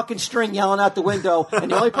and a fucking string yelling out the window,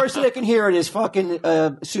 and the only person that can hear it is fucking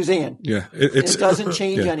Suzanne. Yeah, it doesn't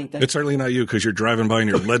change anything. It's certainly not you because you're driving by in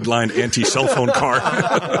your lead-lined anti-cell phone car.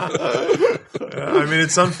 I mean,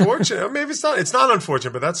 it's unfortunate. Maybe it's not. It's not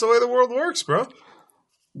unfortunate, but that's the way the world works, bro.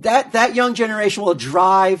 That young generation will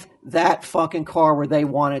drive that fucking car where they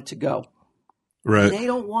want it to go. Right. And they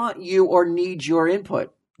don't want you or need your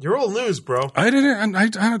input. You're old news, bro. I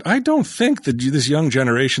don't think that this young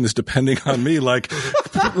generation is depending on me. Like,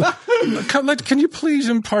 can you please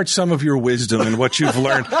impart some of your wisdom and what you've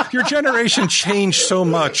learned? Your generation changed so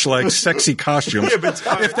much, like sexy costumes.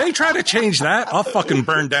 If they try to change that, I'll fucking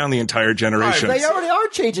burn down the entire generation. They already are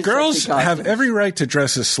changing. Girls have every right to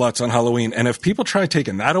dress as sluts on Halloween, and if people try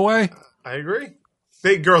taking that away, I agree.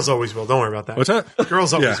 Girls always will. Don't worry about that. What's that?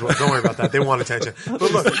 Girls always will. Don't worry about that. They want attention. But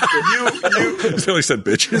look, you only said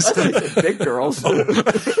bitches. Big girls.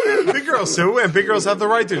 Big girls too, and big girls have the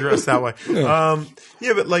right to dress that way.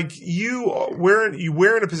 Yeah, but like we're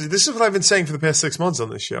in a position. This is what I've been saying for the past 6 months on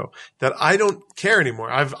this show, that I don't care anymore.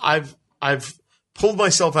 I've pulled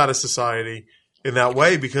myself out of society in that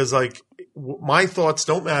way because like my thoughts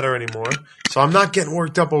don't matter anymore. So I'm not getting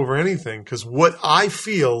worked up over anything because what I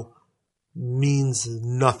feel means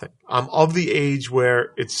nothing. I'm of the age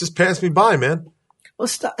where it's just passed me by, man. Well,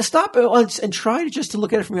 stop it once and try to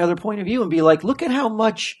look at it from the other point of view and be like, look at how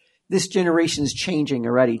much this generation is changing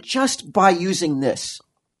already just by using this.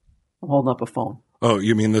 I'm holding up a phone. Oh,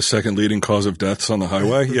 you mean the second leading cause of deaths on the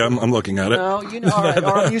highway? Yeah, I'm looking at it. No, all right,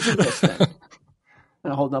 or I'm using this then. And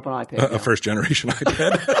I'm holding up an iPad. A first generation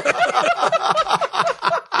iPad.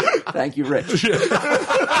 Thank you, Rich.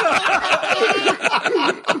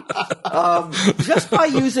 Just by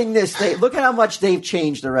using this, look at how much they've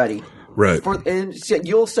changed already. Right. And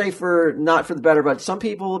you'll say not for the better, but some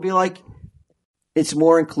people will be like, it's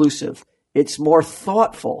more inclusive. It's more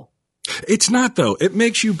thoughtful. It's not though. It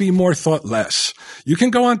makes you be more thoughtless. You can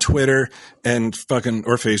go on Twitter and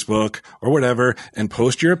or Facebook or whatever and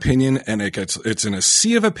post your opinion and it's in a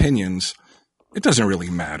sea of opinions. It doesn't really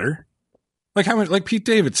matter. Like Pete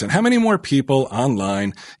Davidson, how many more people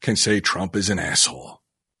online can say Trump is an asshole?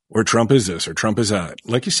 Or Trump is this, or Trump is that.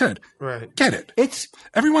 Like you said, right. Get it.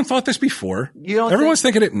 Everyone thought this before. Everyone's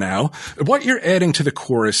thinking it now. What you're adding to the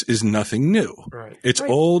chorus is nothing new. Right. It's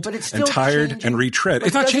old and tired changing. And retread.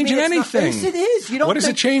 It's not changing anything. Yes, it is. What is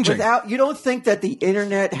it changing? You don't think that the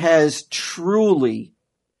internet has truly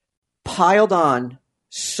piled on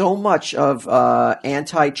so much of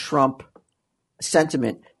anti-Trump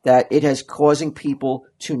sentiment that it has causing people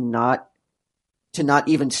to not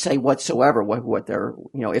even say whatsoever what they're,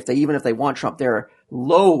 if they want Trump, they're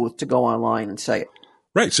loath to go online and say it.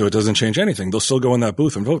 Right. So it doesn't change anything. They'll still go in that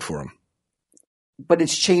booth and vote for him. But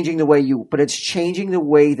it's changing the way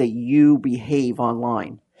that you behave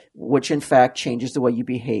online, which in fact changes the way you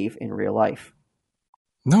behave in real life.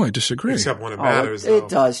 No, I disagree. Except when it matters. It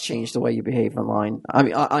does change the way you behave online. I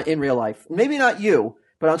mean, in real life, maybe not you,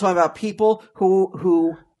 but I'm talking about people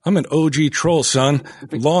who I'm an OG troll, son,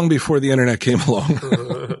 long before the internet came along.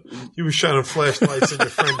 You were shining flashlights at your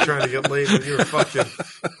friend trying to get laid when you were fucking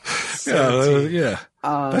 17. Yeah.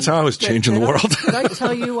 That's how I was changing the world. Did I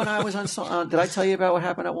tell you when I was on? Did I tell you about what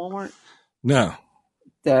happened at Walmart? No.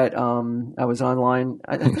 That I was online.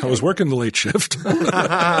 I was working the late shift. They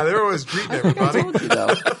were always greeting everybody. I told you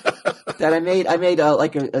though that I made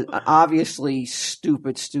an obviously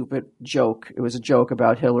stupid joke. It was a joke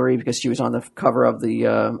about Hillary because she was on the cover of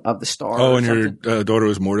the Star. Oh, and your daughter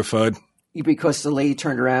was mortified because the lady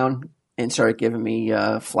turned around and started giving me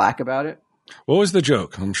flack about it. What was the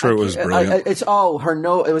joke? I'm sure it was brilliant. Her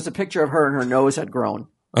nose. It was a picture of her and her nose had grown.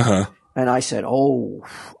 And I said,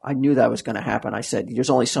 I knew that was going to happen. I said, there's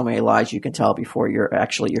only so many lies you can tell before your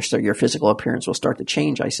physical appearance will start to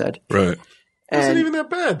change, I said. Right. It wasn't even that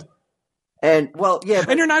bad. And, well, yeah.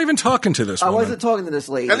 And you're not even talking to this woman. I wasn't talking to this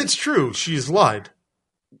lady. And it's true. She's lied.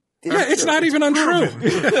 It's not even untrue.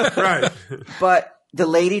 Right. But the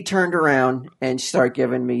lady turned around and started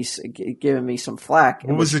giving me some flack.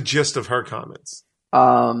 What was the gist of her comments?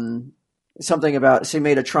 something about, she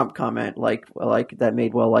made a Trump comment like that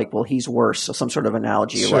made, well, he's worse. So some sort of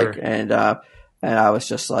analogy. Sure. And I was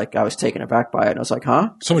just like, I was taken aback by it. And I was like, huh?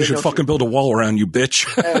 Somebody should fucking build a wall around you, bitch.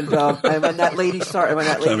 And when that lady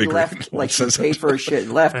left, like she paid for her shit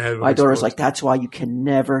and left, my daughter was like, that's why you can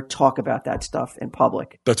never talk about that stuff in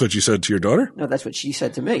public. That's what you said to your daughter? No, that's what she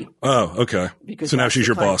said to me. Oh, okay. Because so now she's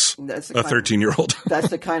your boss, a 13-year-old. That's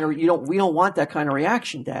the kind of, we don't want that kind of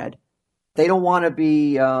reaction, Dad. They don't want to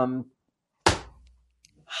be,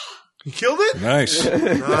 You killed it? Nice.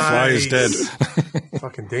 The fly is dead.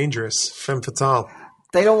 Fucking dangerous. Femme fatale.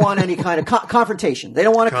 they don't want any kind of confrontation. They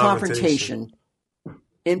don't want a confrontation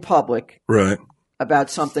in public. Right.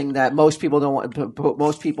 About something that most people don't want,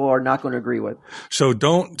 most people are not going to agree with. So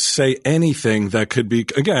don't say anything that could be,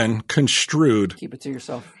 again, construed. Keep it to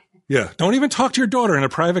yourself. Yeah. Don't even talk to your daughter in a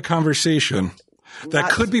private conversation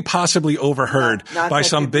that could be possibly overheard by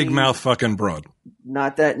some big mouth fucking broad.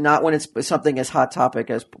 Not when it's something as hot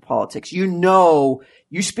topic as politics.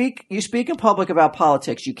 You speak in public about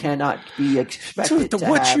politics. You cannot be expected to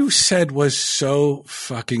what you said was so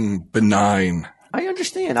fucking benign. I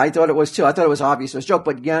understand. I thought it was too. I thought it was obvious. It was a joke.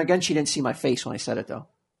 But again, she didn't see my face when I said it, though.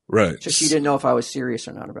 Right. So she didn't know if I was serious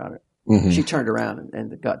or not about it. Mm-hmm. She turned around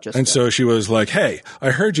and got just. And so she was like, "Hey, I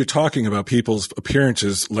heard you talking about people's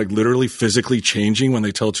appearances, like literally physically changing when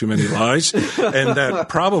they tell too many lies, and that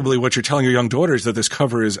probably what you're telling your young daughter is that this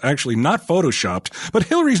cover is actually not photoshopped, but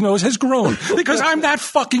Hillary's nose has grown because I'm that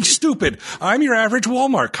fucking stupid. I'm your average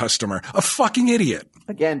Walmart customer, a fucking idiot."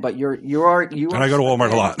 Again, but you are. And I go to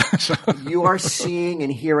Walmart a lot. So. You are seeing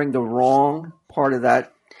and hearing the wrong part of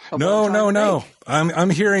that. No. I'm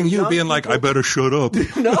hearing you being like, I better shut up.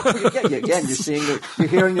 No, again, you're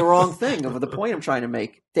hearing the wrong thing of the point I'm trying to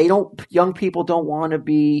make. Young people don't want to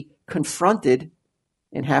be confronted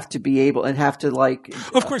and have to be able and have to like.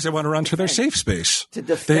 Of course, they want to run to their safe space. To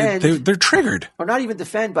defend. They're triggered. Or not even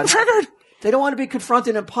defend, but. Triggered. They don't want to be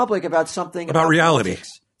confronted in public about something. About reality.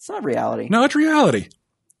 Politics. It's not reality. No, it's reality.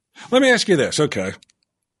 Let me ask you this. Okay.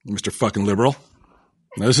 Mr. fucking liberal.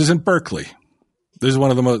 Now, this isn't Berkeley. This is one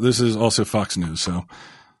of the most, this is also Fox News, so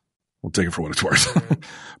we'll take it for what it's worth.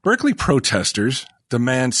 Berkeley protesters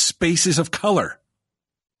demand spaces of color,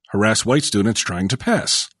 harass white students trying to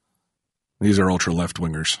pass. These are ultra left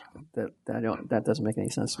wingers. That doesn't make any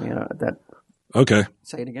sense to me. Okay.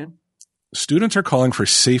 Say it again. Students are calling for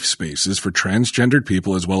safe spaces for transgendered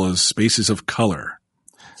people as well as spaces of color.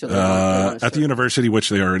 At the university, which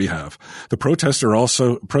they already have. The protesters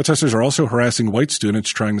are also harassing white students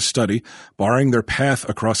trying to study, barring their path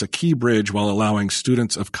across a key bridge while allowing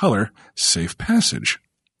students of color safe passage.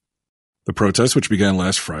 The protest, which began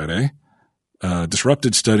last Friday,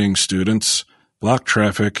 disrupted studying students, blocked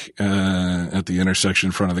traffic at the intersection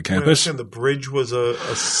in front of the campus. The bridge was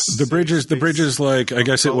the bridge is like, I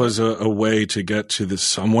guess it was a way to get to this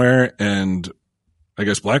somewhere, and I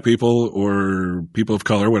guess black people or people of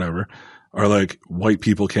color, whatever, are like, white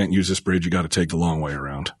people can't use this bridge. You got to take the long way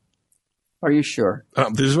around. Are you sure?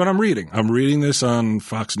 This is what I'm reading. I'm reading this on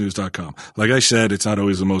foxnews.com. Like I said, it's not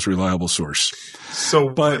always the most reliable source.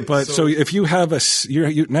 So if you have it's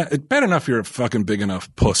bad enough you're a fucking big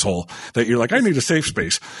enough pusshole that you're like, I need a safe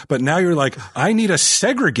space. But now you're like, I need a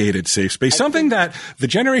segregated safe space, something that the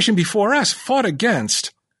generation before us fought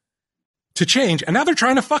against to change, and now they're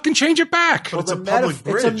trying to fucking change it back. But it's a public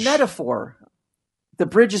bridge. It's a metaphor. The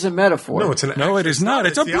bridge is a metaphor. No, it is not.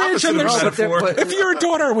 It's a bridge. And if your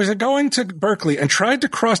daughter was going to Berkeley and tried to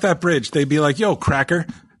cross that bridge, they'd be like, "Yo, cracker,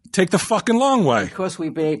 take the fucking long way." Because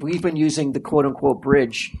we've been using the quote unquote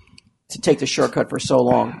bridge to take the shortcut for so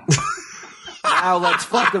long. Now let's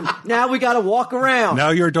fucking. Now we got to walk around.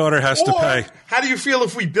 Now your daughter has to pay. How do you feel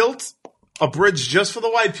if we built a bridge just for the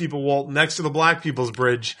white people, Walt, next to the black people's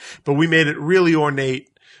bridge, but we made it really ornate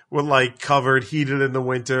with like covered, heated in the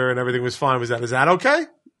winter, and everything was fine? Is that okay?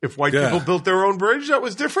 If white people built their own bridge that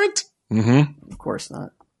was different? Mm-hmm. Of course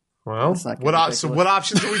not. Well, what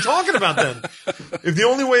options are we talking about then? If the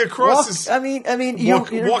only way across is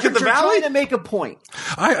you're walk in the valley, trying to make a point.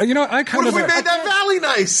 What if we made that valley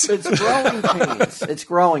nice? It's growing pains. It's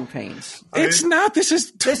growing pains. It's not. This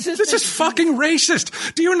is fucking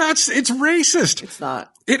racist. Do you not? It's racist. It's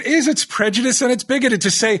not. It is. It's prejudice and it's bigoted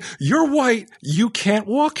to say you're white, you can't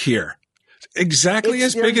walk here. Exactly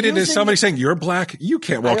as bigoted as somebody saying you're black, you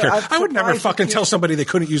can't walk here. I would never fucking tell somebody they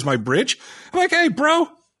couldn't use my bridge. I'm like, hey, bro.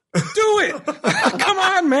 Do it. Come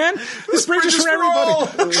on, man. This bridge is for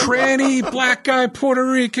everybody. Tranny, black guy, Puerto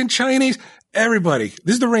Rican, Chinese, everybody.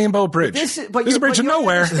 This is the Rainbow Bridge. This is a bridge to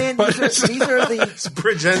nowhere. But this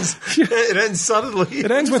bridge ends. It ends suddenly.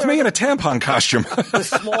 It ends with me in a tampon costume. The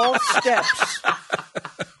small steps.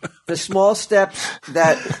 the small steps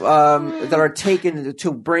that are taken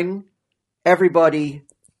to bring everybody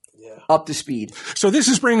up to speed. So this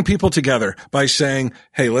is bringing people together by saying,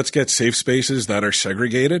 hey, let's get safe spaces that are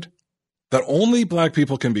segregated, that only black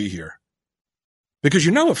people can be here. Because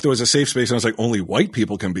if there was a safe space and it was like only white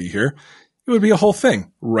people can be here, it would be a whole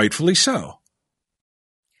thing, rightfully so.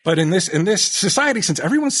 But in this society, since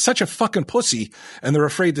everyone's such a fucking pussy and they're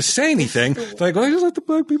afraid to say anything, they're like, well, just let the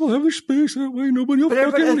black people have their space. That way nobody will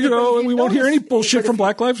fucking, and we won't hear any bullshit from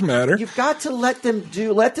Black Lives Matter. You've got to let them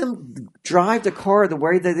drive the car the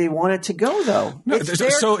way that they want it to go, though. No,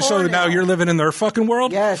 so now you're living in their fucking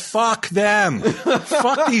world? Yes. Fuck them.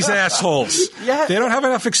 Fuck these assholes. Yes. They don't have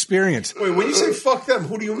enough experience. Wait, when you say fuck them,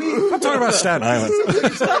 who do you mean? I'm talking about Staten Island. You're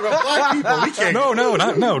talking about black people. We can't.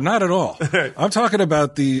 Not at all. I'm talking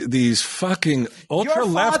about these fucking ultra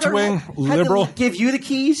left wing liberal. To give you the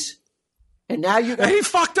keys, and now you. He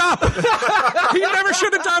fucked up. He never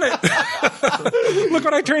should have done it. Look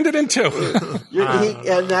what I turned it into.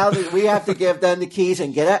 And now we have to give them the keys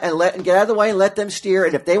and get out of the way and let them steer.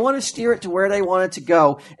 And if they want to steer it to where they want it to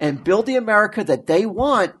go and build the America that they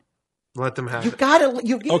want. Let them have it.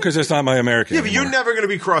 Because it's not my America. Yeah, but you're never going to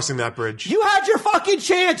be crossing that bridge. You had your fucking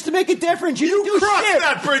chance to make a difference. You didn't do crossed shit.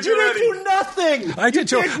 that bridge you already. You didn't do nothing. I did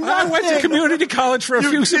too. I went to community college for a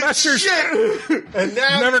few semesters. Shit. And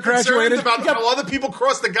now never graduated. About how other people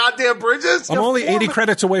cross the goddamn bridges? I'm only 80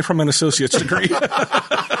 credits away from an associate's degree.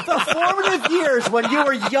 The formative years when you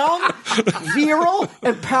were young, virile,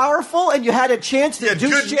 and powerful, and you had a chance to do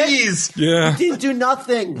good shit. knees. Yeah. You didn't do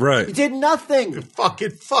nothing. Right. You did nothing. You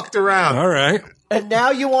fucking fucked around. All right. And now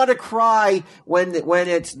you want to cry when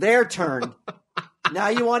it's their turn. Now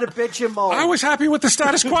you want to bitch and moan. I was happy with the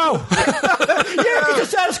status quo. Yeah, because the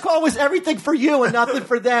status quo was everything for you and nothing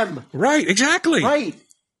for them. Right, exactly. Right.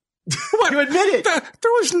 What? You admit it.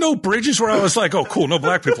 There was no bridges where I was like, oh, cool, no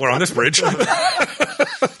black people are on this bridge.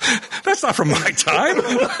 That's not from my time.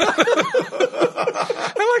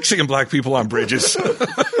 I like seeing black people on bridges.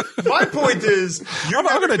 My point is, you're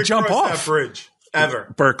I'm going to jump off that bridge.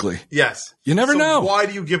 Ever. Berkeley. Yes. You never know. Why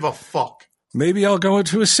do you give a fuck? Maybe I'll go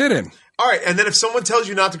into a sit-in. All right, and then if someone tells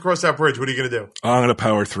you not to cross that bridge, what are you going to do? I'm going to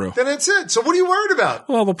power through. Then that's it. So what are you worried about?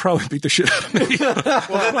 Well, they'll probably beat the shit out of me.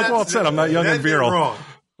 Like Walt said, I'm not young and virile. Wrong.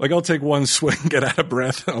 Like, I'll take one swing, get out of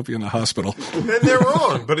breath, and I'll be in the hospital. Then they're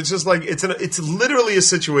wrong. But it's just like, it's literally a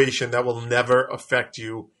situation that will never affect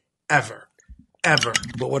you ever. Ever.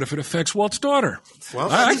 But what if it affects Walt's daughter? Well,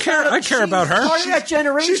 I care about her. Part of that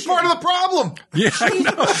generation. She's part of the problem. Yeah, I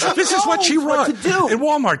know. This is what she wrote to do. in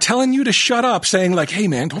Walmart, telling you to shut up, saying like, "Hey,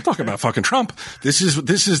 man, don't talk about fucking Trump. This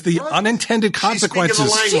is the unintended consequences."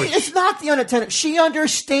 She's speaking the language. It's not the unintended. She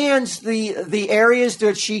understands the areas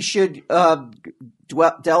that she should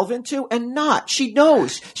delve into, and not. She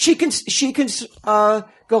knows she can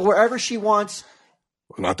go wherever she wants.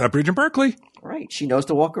 Not that bridge in Berkeley. Right. She knows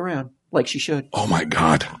to walk around. Like she should. Oh my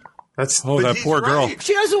God. That poor girl.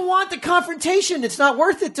 She doesn't want the confrontation. It's not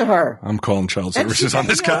worth it to her. I'm calling child services on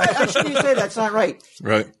this guy. I shouldn't say that's not right.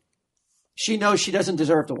 Right. She knows she doesn't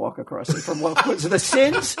deserve to walk across it from the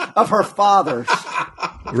sins of her fathers.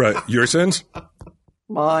 Right. Your sins?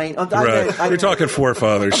 Mine. You're talking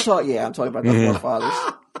forefathers. I'm talking about the forefathers.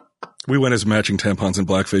 We went as matching tampons and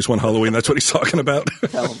blackface one Halloween. That's what he's talking about.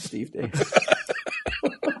 Tell him, Steve Dave.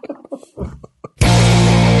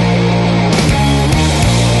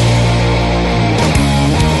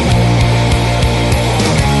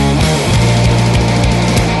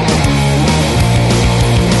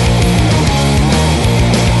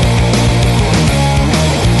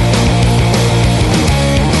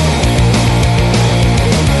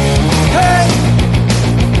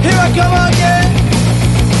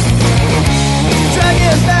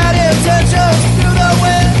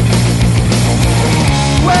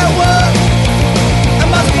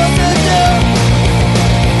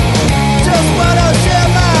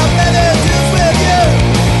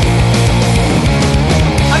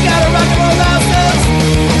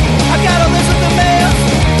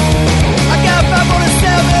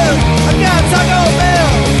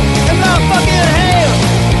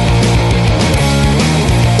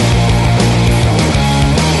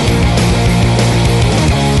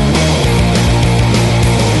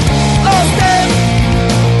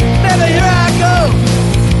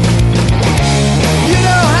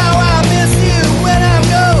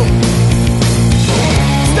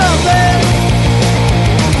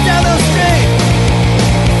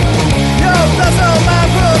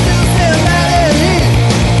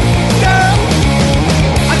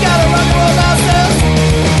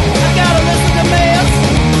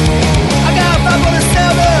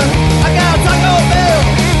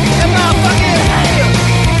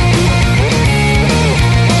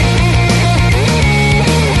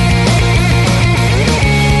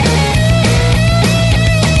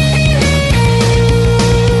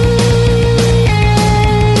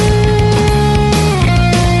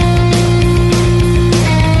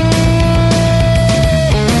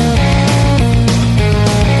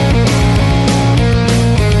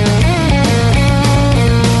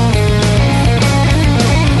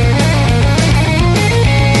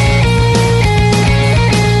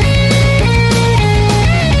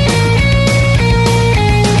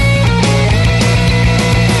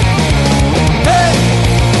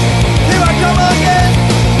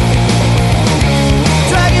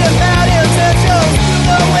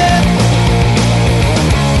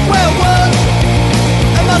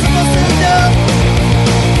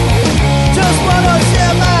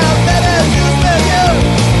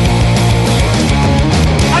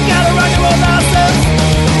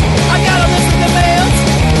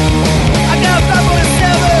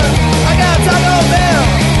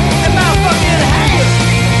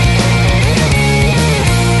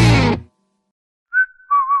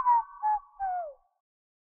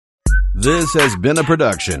 This has been a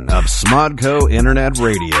production of Smodco Internet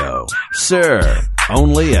Radio. Sir,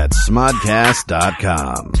 only at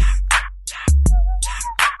smodcast.com.